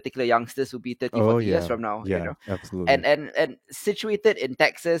these particular youngsters will be 30, Oh 40 years yeah. from now. Yeah. Absolutely. And situated in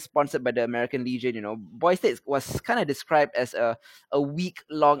Texas, sponsored by the American Legion, Boy State was kind of described as a week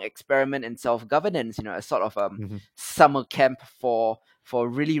long experiment in self governance, a sort of Hmm. summer camp for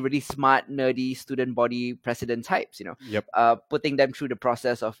really really smart nerdy student body president types, Yep. putting them through the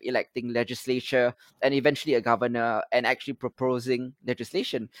process of electing legislature and eventually a governor and actually proposing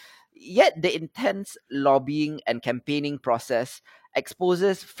legislation. Yet the intense lobbying and campaigning process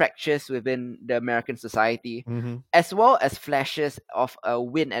exposes fractures within the American society, Hmm. as well as flashes of a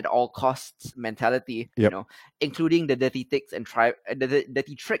win at all costs mentality, Yep. including the dirty tricks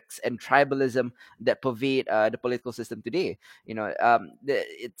and tribalism that pervade the political system today.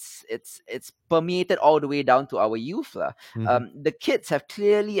 It's permeated all the way down to our youth. Hmm. The kids have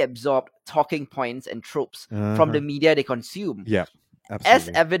clearly absorbed talking points and tropes from Uh-huh. the media they consume, Yeah. as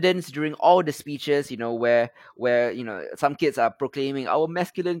Absolutely. evidence during all the speeches, where some kids are proclaiming our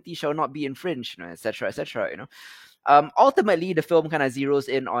masculinity shall not be infringed, etc., etc. Ultimately, the film kind of zeroes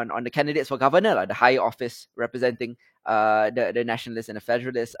in on the candidates for governor, like the high office representing the nationalists and the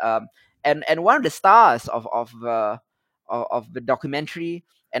federalists. And one of the stars of the documentary,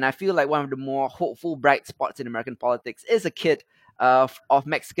 and I feel like one of the more hopeful bright spots in American politics, is a kid of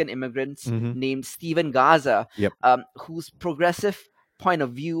Mexican immigrants Mm-hmm. named Steven Garza, Yep. whose progressive point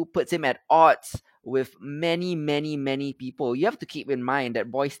of view puts him at odds with many, many, many people. You have to keep in mind that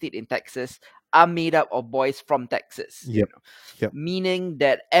Boy State in Texas are made up of boys from Texas, Yep. Yep. meaning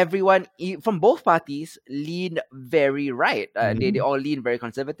that everyone from both parties lean very right. They Mm-hmm. all lean very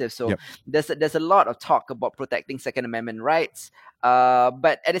conservative. So Yep. there's a lot of talk about protecting Second Amendment rights.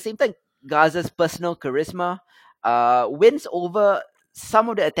 But at the same time, Gaza's personal charisma wins over some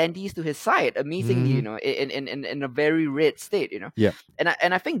of the attendees to his side amazingly, Mm-hmm. in a very red state, Yep.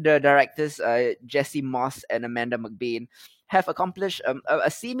 and I think the directors, Jesse Moss and Amanda McBain, have accomplished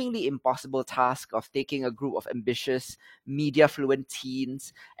a seemingly impossible task of taking a group of ambitious, media fluent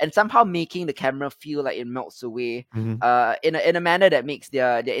teens and somehow making the camera feel like it melts away, Mm-hmm. in a manner that makes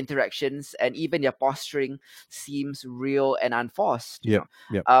their interactions and even their posturing seems real and unforced. Yep.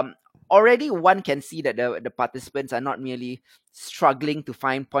 Yep. Already one can see that the participants are not merely struggling to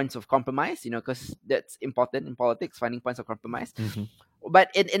find points of compromise, because that's important in politics, finding points of compromise, Mm-hmm.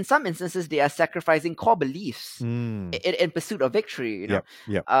 but in some instances they are sacrificing core beliefs Mm. in pursuit of victory. Yep.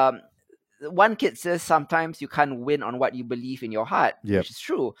 Yep. One kid says sometimes you can't win on what you believe in your heart, Yep. which is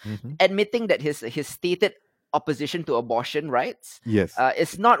true, Mm-hmm. admitting that his stated opposition to abortion rights Yes.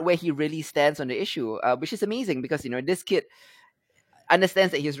 is not where he really stands on the issue, which is amazing because this kid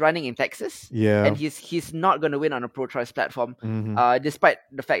understands that he's running in Texas, Yeah. and he's not going to win on a pro-choice platform, Mm-hmm. despite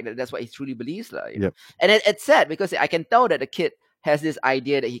the fact that that's what he truly believes, Yep. And it's sad because I can tell that the kid has this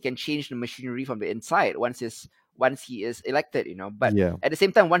idea that he can change the machinery from the inside once he is elected, But Yeah. at the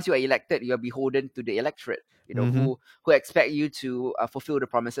same time, once you are elected, you are beholden to the electorate, Mm-hmm. who expect you to fulfill the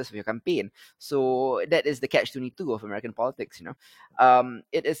promises of your campaign. So that is the catch-22 of American politics.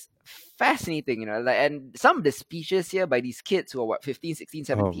 It is fascinating, and some of the speeches here by these kids who are 15, 16,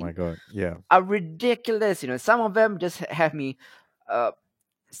 Oh my 17 God. Yeah. are ridiculous. Some of them just have me uh,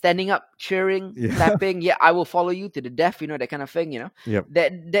 standing up, cheering, Yeah. clapping. Yeah, I will follow you to the death. That kind of thing. Yep.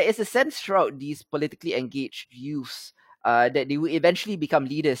 That there is a sense throughout these politically engaged youths that they will eventually become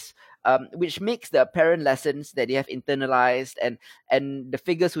leaders, which makes the apparent lessons that they have internalized and the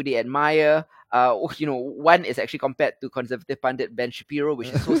figures who they admire. One is actually compared to conservative pundit Ben Shapiro, which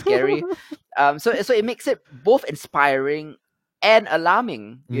is so scary. So it makes it both inspiring and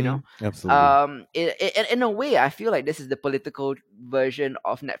alarming. Mm-hmm. Absolutely. In a way, I feel like this is the political version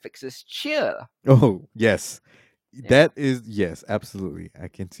of Netflix's Cheer. Oh yes. Yeah, That is yes. Absolutely. I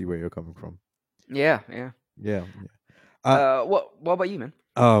can see where you're coming from. yeah, yeah. Yeah. Yeah. Uh. What about you, man?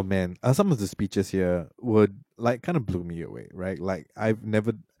 Oh man. Some of the speeches here would like kind of blew me away. Right. Like I've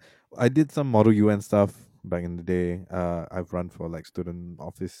never. I did some Model UN stuff back in the day. I've run for like student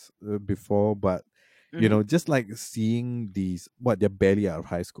office before, but Mm-hmm. just like seeing these, what they're barely out of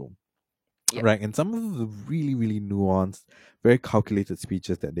high school, Yep. right? And some of the really, really nuanced, very calculated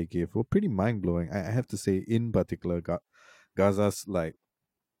speeches that they gave were pretty mind blowing. I have to say, in particular, Gaza's like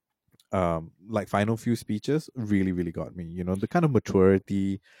final few speeches really, really got me. The kind of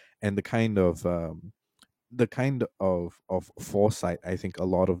maturity and the kind of foresight I think a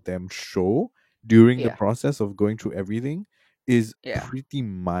lot of them show during the Yeah. process of going through everything is Yeah. pretty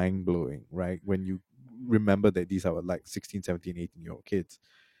mind blowing, right? When you remember that these are like 16, 17, 18-year-old kids,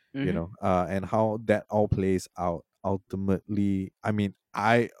 Mm-hmm. and how that all plays out ultimately. I mean,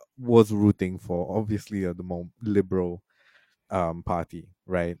 I was rooting for obviously the more liberal party,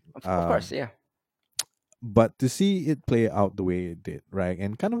 right? Of course. Yeah. But to see it play out the way it did, right,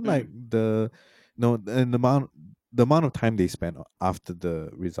 and kind of Mm-hmm. like and the amount of time they spent after the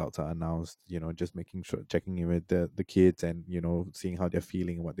results are announced, just making sure, checking in with the kids, and seeing how they're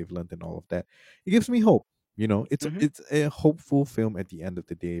feeling and what they've learned and all of that, it gives me hope. it's Mm-hmm. it's a hopeful film at the end of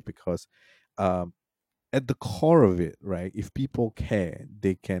the day, because um at the core of it, right, if people care,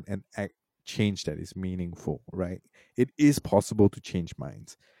 they can enact change that is meaningful, right? It is possible to change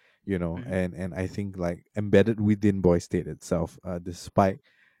minds, Mm-hmm. and I think like embedded within Boy State itself, despite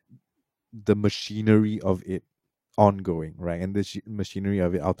the machinery of it ongoing, right? And the machinery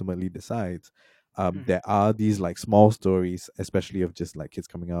of it ultimately decides. Mm-hmm. There are these like small stories, especially of just like kids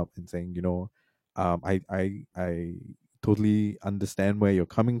coming up and saying, I totally understand where you're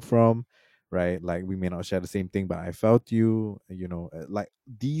coming from, right? Like we may not share the same thing, but I felt you. Like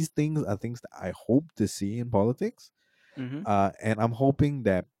these things are things that I hope to see in politics. Mm-hmm. And I'm hoping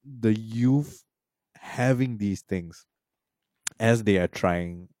that the youth having these things as they are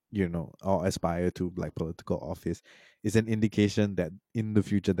trying, or aspire to like political office, is an indication that in the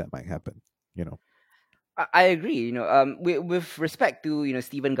future that might happen. You know. I agree. With respect to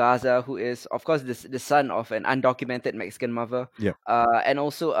Stephen Gaza, who is of course the son of an undocumented Mexican mother, Yeah. and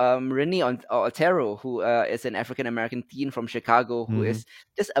also Rene Otero, who is an African American teen from Chicago, who Hmm. is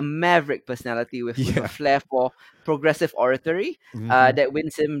just a maverick personality with a Yeah. flair for progressive oratory, Hmm. that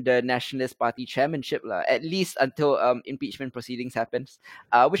wins him the Nationalist Party chairmanship, at least until impeachment proceedings happens,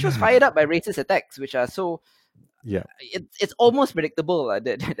 which was fired up by racist attacks, which are so Yeah. it's almost predictable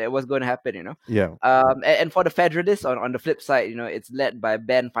that was going to happen, Yeah. and for the Federalists, on the flip side, it's led by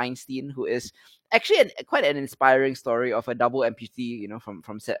Ben Feinstein, who is actually quite an inspiring story of a double amputee,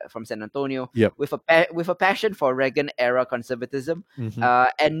 from San Antonio, Yep. with a passion for Reagan era conservatism, Hmm.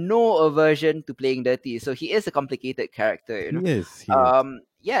 and no aversion to playing dirty. So he is a complicated character, He is. He is.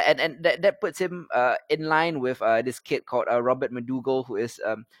 yeah, and that puts him in line with this kid called Robert McDougall, who is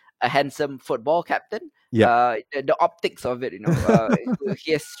a handsome football captain. Yep. The optics of it,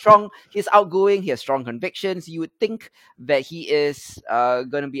 he is strong, he's outgoing, he has strong convictions. You would think that he is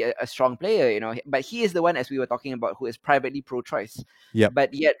going to be a strong player, but he is the one, as we were talking about, who is privately pro-choice. Yep.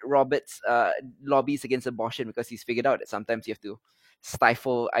 But yet Roberts lobbies against abortion because he's figured out that sometimes you have to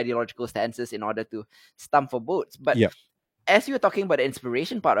stifle ideological stances in order to stump for votes. But Yep. as you were talking about, the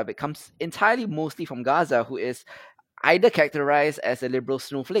inspiration part of it comes entirely mostly from Gaza, who is either characterized as a liberal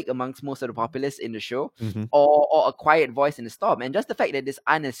snowflake amongst most of the populace in the show, Hmm. or a quiet voice in the storm. And just the fact that this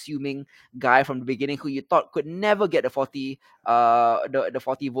unassuming guy from the beginning, who you thought could never get the 40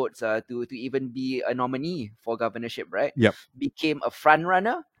 votes to even be a nominee for governorship, right, Yep. became a front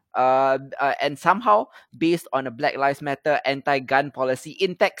runner. And somehow, based on a Black Lives Matter anti-gun policy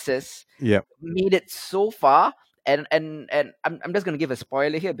in Texas, Yep. made it so far. And I'm just gonna give a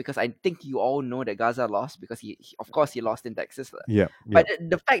spoiler here, because I think you all know that Gaza lost, because of course he lost in Texas, lah. Yep. But Yep.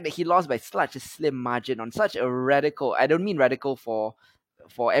 the fact that he lost by such a slim margin on such a radical, I don't mean radical for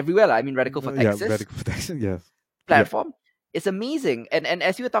everywhere, lah. I mean radical for Yeah. Texas Radical protection. Yes. Yep. platform, is amazing. And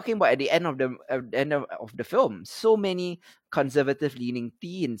as you were talking about at the end of the film, so many conservative leaning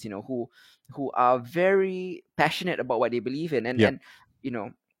teens, who are very passionate about what they believe in, and Yep. and you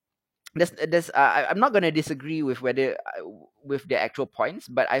know I'm not going to disagree with whether with their actual points,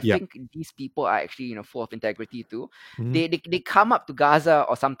 but I Yep. think these people are actually full of integrity too. Hmm. They come up to Gaza,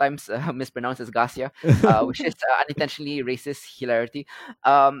 or sometimes mispronounced as Garcia, which is unintentionally racist hilarity.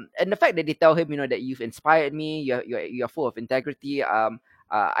 And the fact that they tell him, that you've inspired me, you're full of integrity.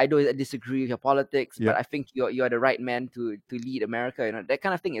 I don't disagree with your politics, but Yep. I think you're the right man to lead America. That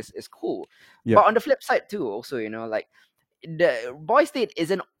kind of thing is cool. Yep. But on the flip side too, also, like, the Boy State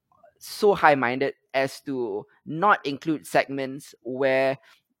isn't so high-minded as to not include segments where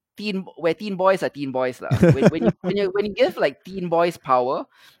teen boys are teen boys, lah. When you give like teen boys power,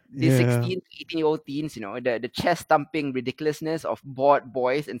 the Yeah. 16 to 18-year-old teens, the chest thumping ridiculousness of bored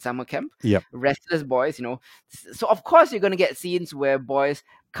boys in summer camp, Yep. restless boys, so of course you're gonna get scenes where boys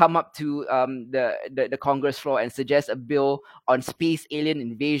come up to the Congress floor and suggest a bill on space alien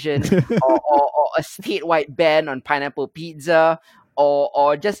invasion, or a statewide ban on pineapple pizza,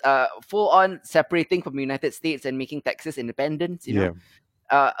 or just full on separating from the United States and making Texas independent, Yeah.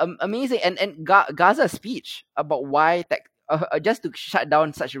 amazing. And Gaza's speech about why just to shut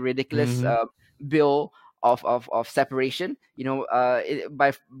down such a ridiculous Hmm. bill of separation,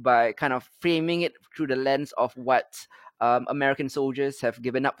 by kind of framing it through the lens of what American soldiers have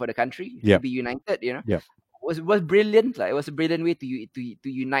given up for the country to Yep. be united, Yep. was brilliant. Like, it was a brilliant way to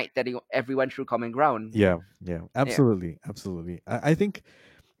unite everyone through common ground. Yeah. Yeah. Yeah, Absolutely. Absolutely. I think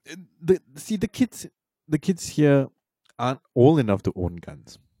the kids here aren't old enough to own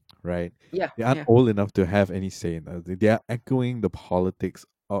guns, right? yeah, They aren't yeah. old enough to have any say in that. They are echoing the politics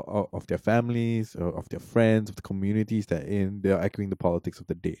of their families, of their friends, of the communities they're in. They are echoing the politics of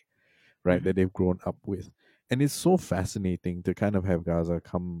the day, right? Hmm. That they've grown up with. And it's so fascinating to kind of have Gaza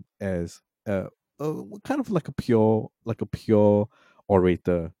come as kind of like a pure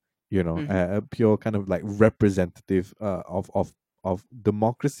orator, Hmm. a pure kind of like representative of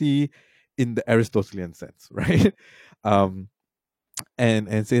democracy in the Aristotelian sense, right? um,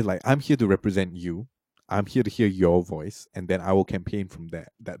 and say like, I'm here to represent you. I'm here to hear your voice, and then I will campaign from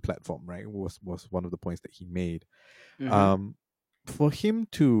that platform. Right? Was one of the points that he made. Hmm. Um, for him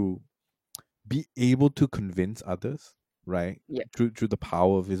to be able to convince others, right, Yeah. through the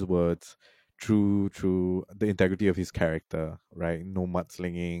power of his words, through the integrity of his character, right, no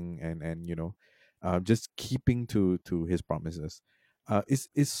mudslinging, and just keeping to his promises, is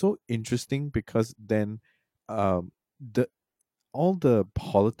so interesting, because then um the all the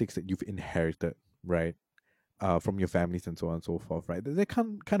politics that you've inherited, right, from your families and so on and so forth, right, that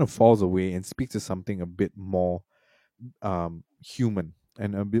kind of falls away and speaks to something a bit more human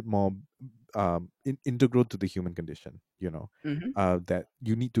and a bit more integral to the human condition. Hmm. That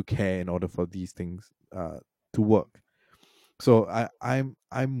you need to care in order for these things to work. So I'm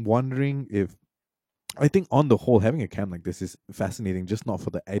wondering if I think on the whole, having a camp like this is fascinating, just not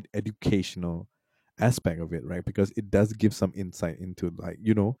for the educational aspect of it, right? Because it does give some insight into, like,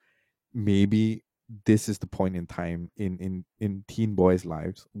 maybe this is the point in time in teen boys'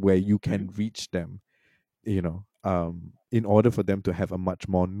 lives where you Hmm. can reach them, in order for them to have a much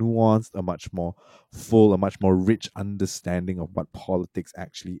more nuanced, a much more full, a much more rich understanding of what politics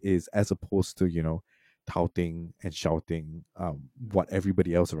actually is, as opposed to, touting and shouting what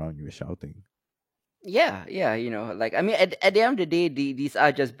everybody else around you is shouting. Yeah, yeah, like I mean, at the end of the day, these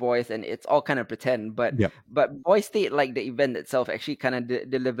are just boys, and it's all kind of pretend. But Yep. Boy State, like the event itself, actually kind of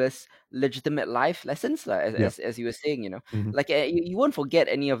delivers legitimate life lessons, Yep. as you were saying. Hmm. Like you won't forget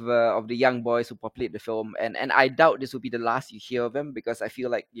any of the young boys who populate the film, and I doubt this will be the last you hear of them, because I feel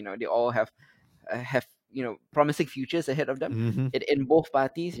like they all have promising futures ahead of them Hmm. in both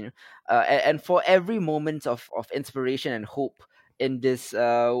parties. And for every moment of inspiration and hope in this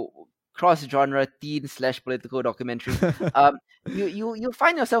cross genre teen slash political documentary, um you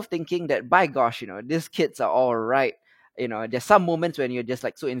find yourself thinking that, by gosh, these kids are all right. There's some moments when you're just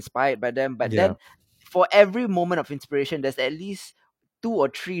like so inspired by them, but Yeah. then for every moment of inspiration, there's at least two or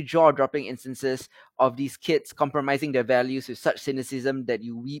three jaw-dropping instances of these kids compromising their values with such cynicism that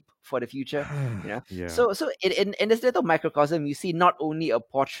you weep for the future. Yeah. So in this little microcosm, you see not only a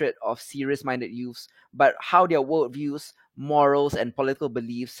portrait of serious-minded youths, but how their worldviews, morals, and political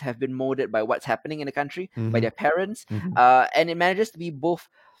beliefs have been molded by what's happening in the country, by Hmm. their parents. Hmm. And it manages to be both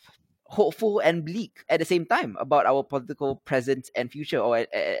hopeful and bleak at the same time about our political present and future, or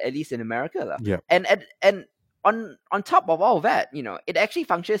at least in America, lah. Yep. And on top of all that, it actually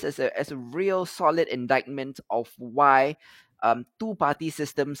functions as a real solid indictment of why two-party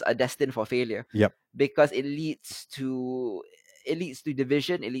systems are destined for failure, Yep. because it leads to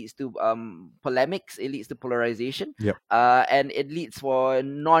division, it leads to polemics, it leads to polarization, Yep. and it leads for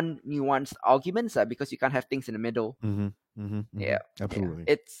non-nuanced arguments, because you can't have things in the middle. Hmm. Hmm. Hmm. Yeah, yeah. Absolutely.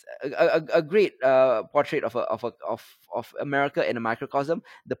 It's a great portrait of America in a microcosm,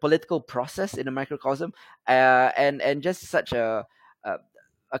 the political process in a microcosm, and just such a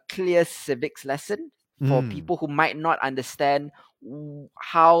a clear civics lesson for Mm. people who might not understand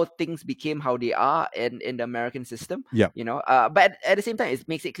how things became how they are in the American system. Yep. But at the same time, it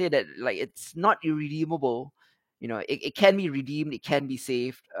makes it clear that, like, it's not irredeemable. It can be redeemed, it can be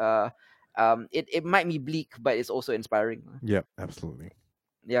saved. It might be bleak, but it's also inspiring. Yep. Absolutely.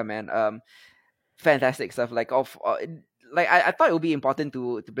 Yeah, man. Fantastic stuff. I thought it would be important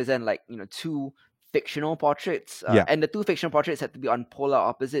to present, like, two fictional portraits, Yeah. and the two fictional portraits had to be on polar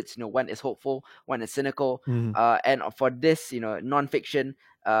opposites. One is hopeful, one is cynical. Hmm. And for this, non-fiction,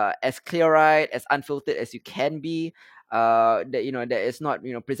 as clear-eyed, as unfiltered as you can be, that is not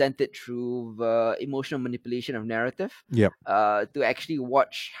presented through the emotional manipulation of narrative, Yep. to actually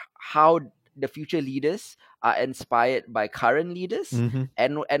watch how the future leaders are inspired by current leaders, Hmm.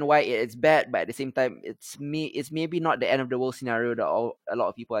 and why it's bad, but at the same time, it's maybe not the end of the world scenario that a lot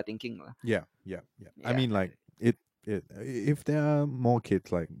of people are thinking, lah. Yeah. Yeah. Yeah. I Yeah. mean, like, if there are more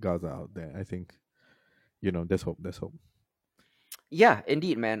kids like Gaza out there, I think, there's hope. There's hope. Yeah,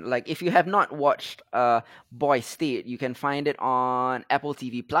 indeed, man. Like, if you have not watched Boy State, you can find it on Apple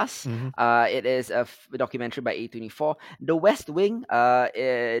TV Plus. Hmm. It is a documentary by A24. The West Wing,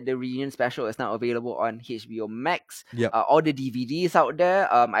 the reunion special, is now available on HBO Max. Yep. All the DVDs out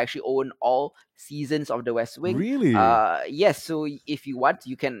there. I actually own all seasons of The West Wing. Really? Yes, so if you want,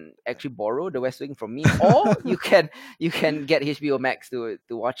 you can actually borrow The West Wing from me, or you can get HBO Max to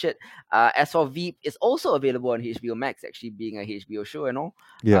watch it. As for Veep, it's also available on HBO Max, actually being a HBO show and all.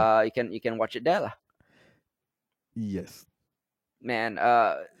 Yeah. You can watch it there, lah. Yes. Man.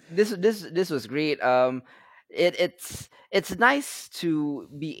 This was great. It's nice to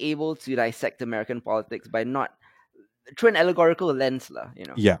be able to dissect American politics by not through an allegorical lens, lah.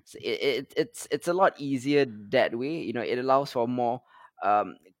 Yeah. So it's a lot easier that way. It allows for more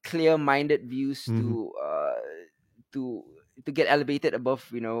clear-minded views Hmm. to to get elevated above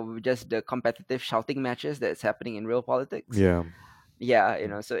just the competitive shouting matches that's happening in real politics. Yeah.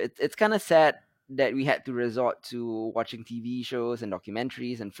 Yeah, so it's kind of sad that we had to resort to watching TV shows and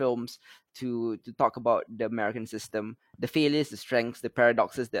documentaries and films to talk about the American system, the failures, the strengths, the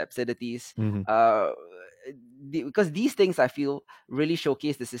paradoxes, the absurdities. Hmm. Uh, because these things I feel really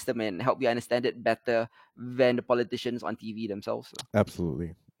showcase the system and help you understand it better than the politicians on TV themselves. So,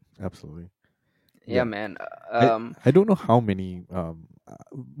 Absolutely, absolutely. yeah, Yeah, man. I I don't know how many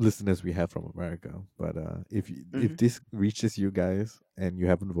listeners we have from America, but if Mhm. this reaches you guys and you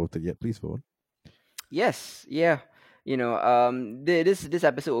haven't voted yet, please vote. Yes, yeah. This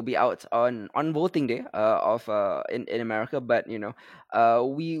episode will be out on voting day of in America, but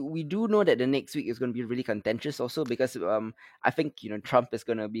we do know that the next week is going to be really contentious also because I think Trump is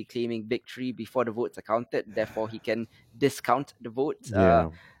going to be claiming victory before the votes are counted, therefore he can discount the votes. Yeah,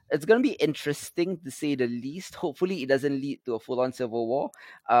 It's going to be interesting to say the least. Hopefully, it doesn't lead to a full-on civil war,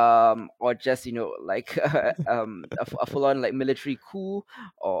 or just like a full-on like military coup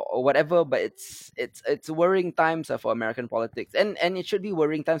or whatever. But it's worrying times for American politics, and it should be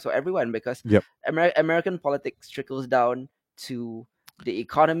worrying times for everyone because yep, American politics trickles down to the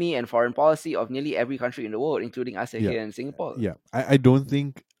economy and foreign policy of nearly every country in the world, including us yeah, here in Singapore. yeah. I don't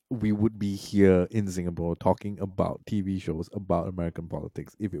think we would be here in Singapore talking about TV shows about American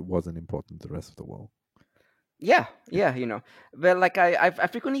politics if it wasn't important to the rest of the world. Yeah, Yeah, yeah, well, like I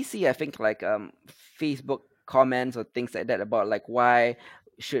frequently see, I think, like Facebook comments or things like that about like why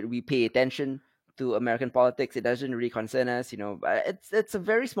should we pay attention to American politics? It doesn't really concern us, but it's a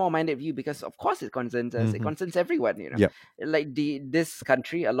very small-minded view because of course it concerns us. It mm-hmm. concerns everyone, Yep, like this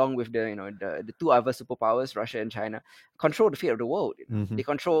country, along with the two other superpowers, Russia and China, control the fate of the world. mm-hmm. They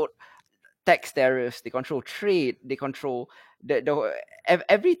control tax tariffs, they control trade, they control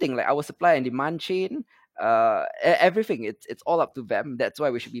everything, like our supply and demand chain, everything. It's all up to them. That's why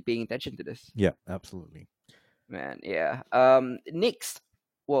we should be paying attention to this, Yeah, absolutely. man. Yeah. Next,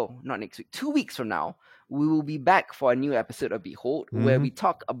 well, not next week, 2 weeks from now, we will be back for a new episode of Behold, where Mm-hmm. we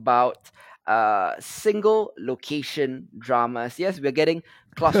talk about single location dramas. Yes, we're getting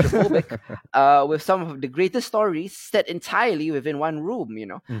claustrophobic with some of the greatest stories set entirely within one room.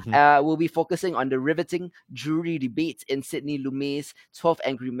 mm-hmm. We'll be focusing on the riveting jury debates in Sidney Lumet's 12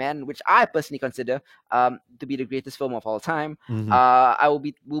 Angry Men, which I personally consider to be the greatest film of all time. Mm-hmm.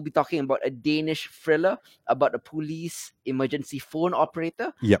 We'll be talking about a Danish thriller about a police emergency phone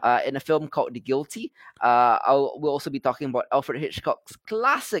operator Yep. in a film called The Guilty. We'll also be talking about Alfred Hitchcock's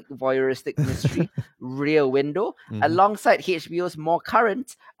classic voyeuristic mystery, Rear Window, Mm-hmm. alongside HBO's more current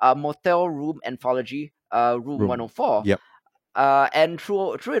motel room anthology, Room Room. 104. Yep. And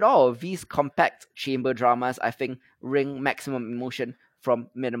through it all, these compact chamber dramas, I think, wring maximum emotion from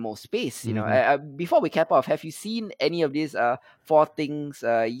minimal space. Before we cap off, have you seen any of these four things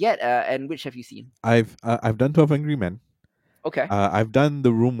yet? And which have you seen? I've done 12 Angry Men. Okay, I've done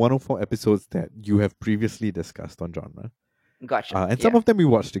the Room 104 episodes that you have previously discussed on genre. gotcha. And some Yeah, of them we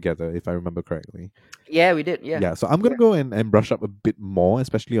watched together, if I remember correctly. yeah, we did. Yeah, Yeah, so I'm gonna yeah. go and brush up a bit more,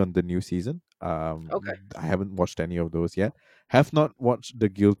 especially on the new season. Okay, I haven't watched any of those yet. Have not watched The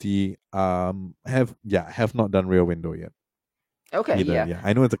Guilty. Have not done Rear Window yet okay, either. yeah. Yeah,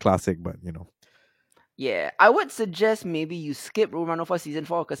 I know it's a classic, but Yeah, I would suggest maybe you skip Room 104 season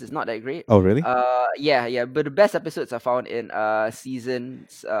 4 because it's not that great. Oh really? Yeah, yeah, but the best episodes are found in season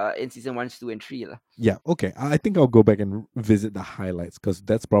 1, 2, and 3 lah. Yeah. Okay. I think I'll go back and visit the highlights because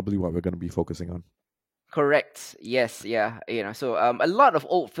that's probably what we're gonna be focusing on. Correct. Yes. Yeah. So a lot of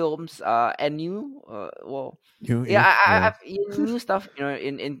old films and new. Well, yeah. Yeah. New stuff.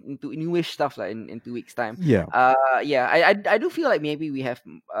 Into newish stuff like in 2 weeks time. Yeah. Yeah. I do feel like maybe we have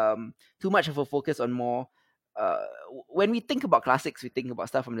too much of a focus on more. When we think about classics, we think about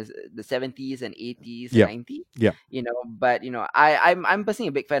stuff from the 70s and 80s and Yeah. 90s. Yeah. But I'm personally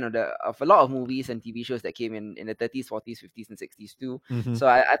a big fan of a lot of movies and TV shows that came in the 30s, 40s, 50s, and 60s too. Mm-hmm. So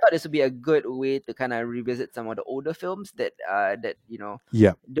I thought this would be a good way to kind of revisit some of the older films that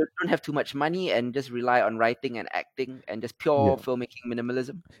Yeah. don't have too much money and just rely on writing and acting and just pure Yeah. filmmaking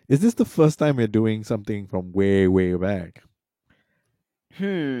minimalism. Is this the first time we're doing something from way, way back?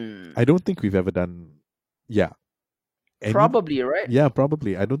 Hmm. I don't think we've ever done. Yeah. Probably, right? Yeah,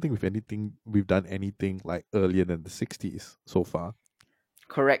 probably. I don't think we've done anything like earlier than the 60s so far.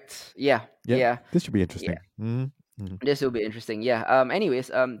 Correct. Yeah. Yeah. Yeah. This should be interesting. Mm-hmm. This will be interesting. Yeah.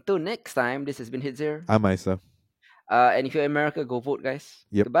 Anyways. Till next time. This has been Hitzer. I'm Isa. And if you're in America, go vote, guys.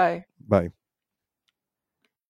 Yep. Goodbye. Bye.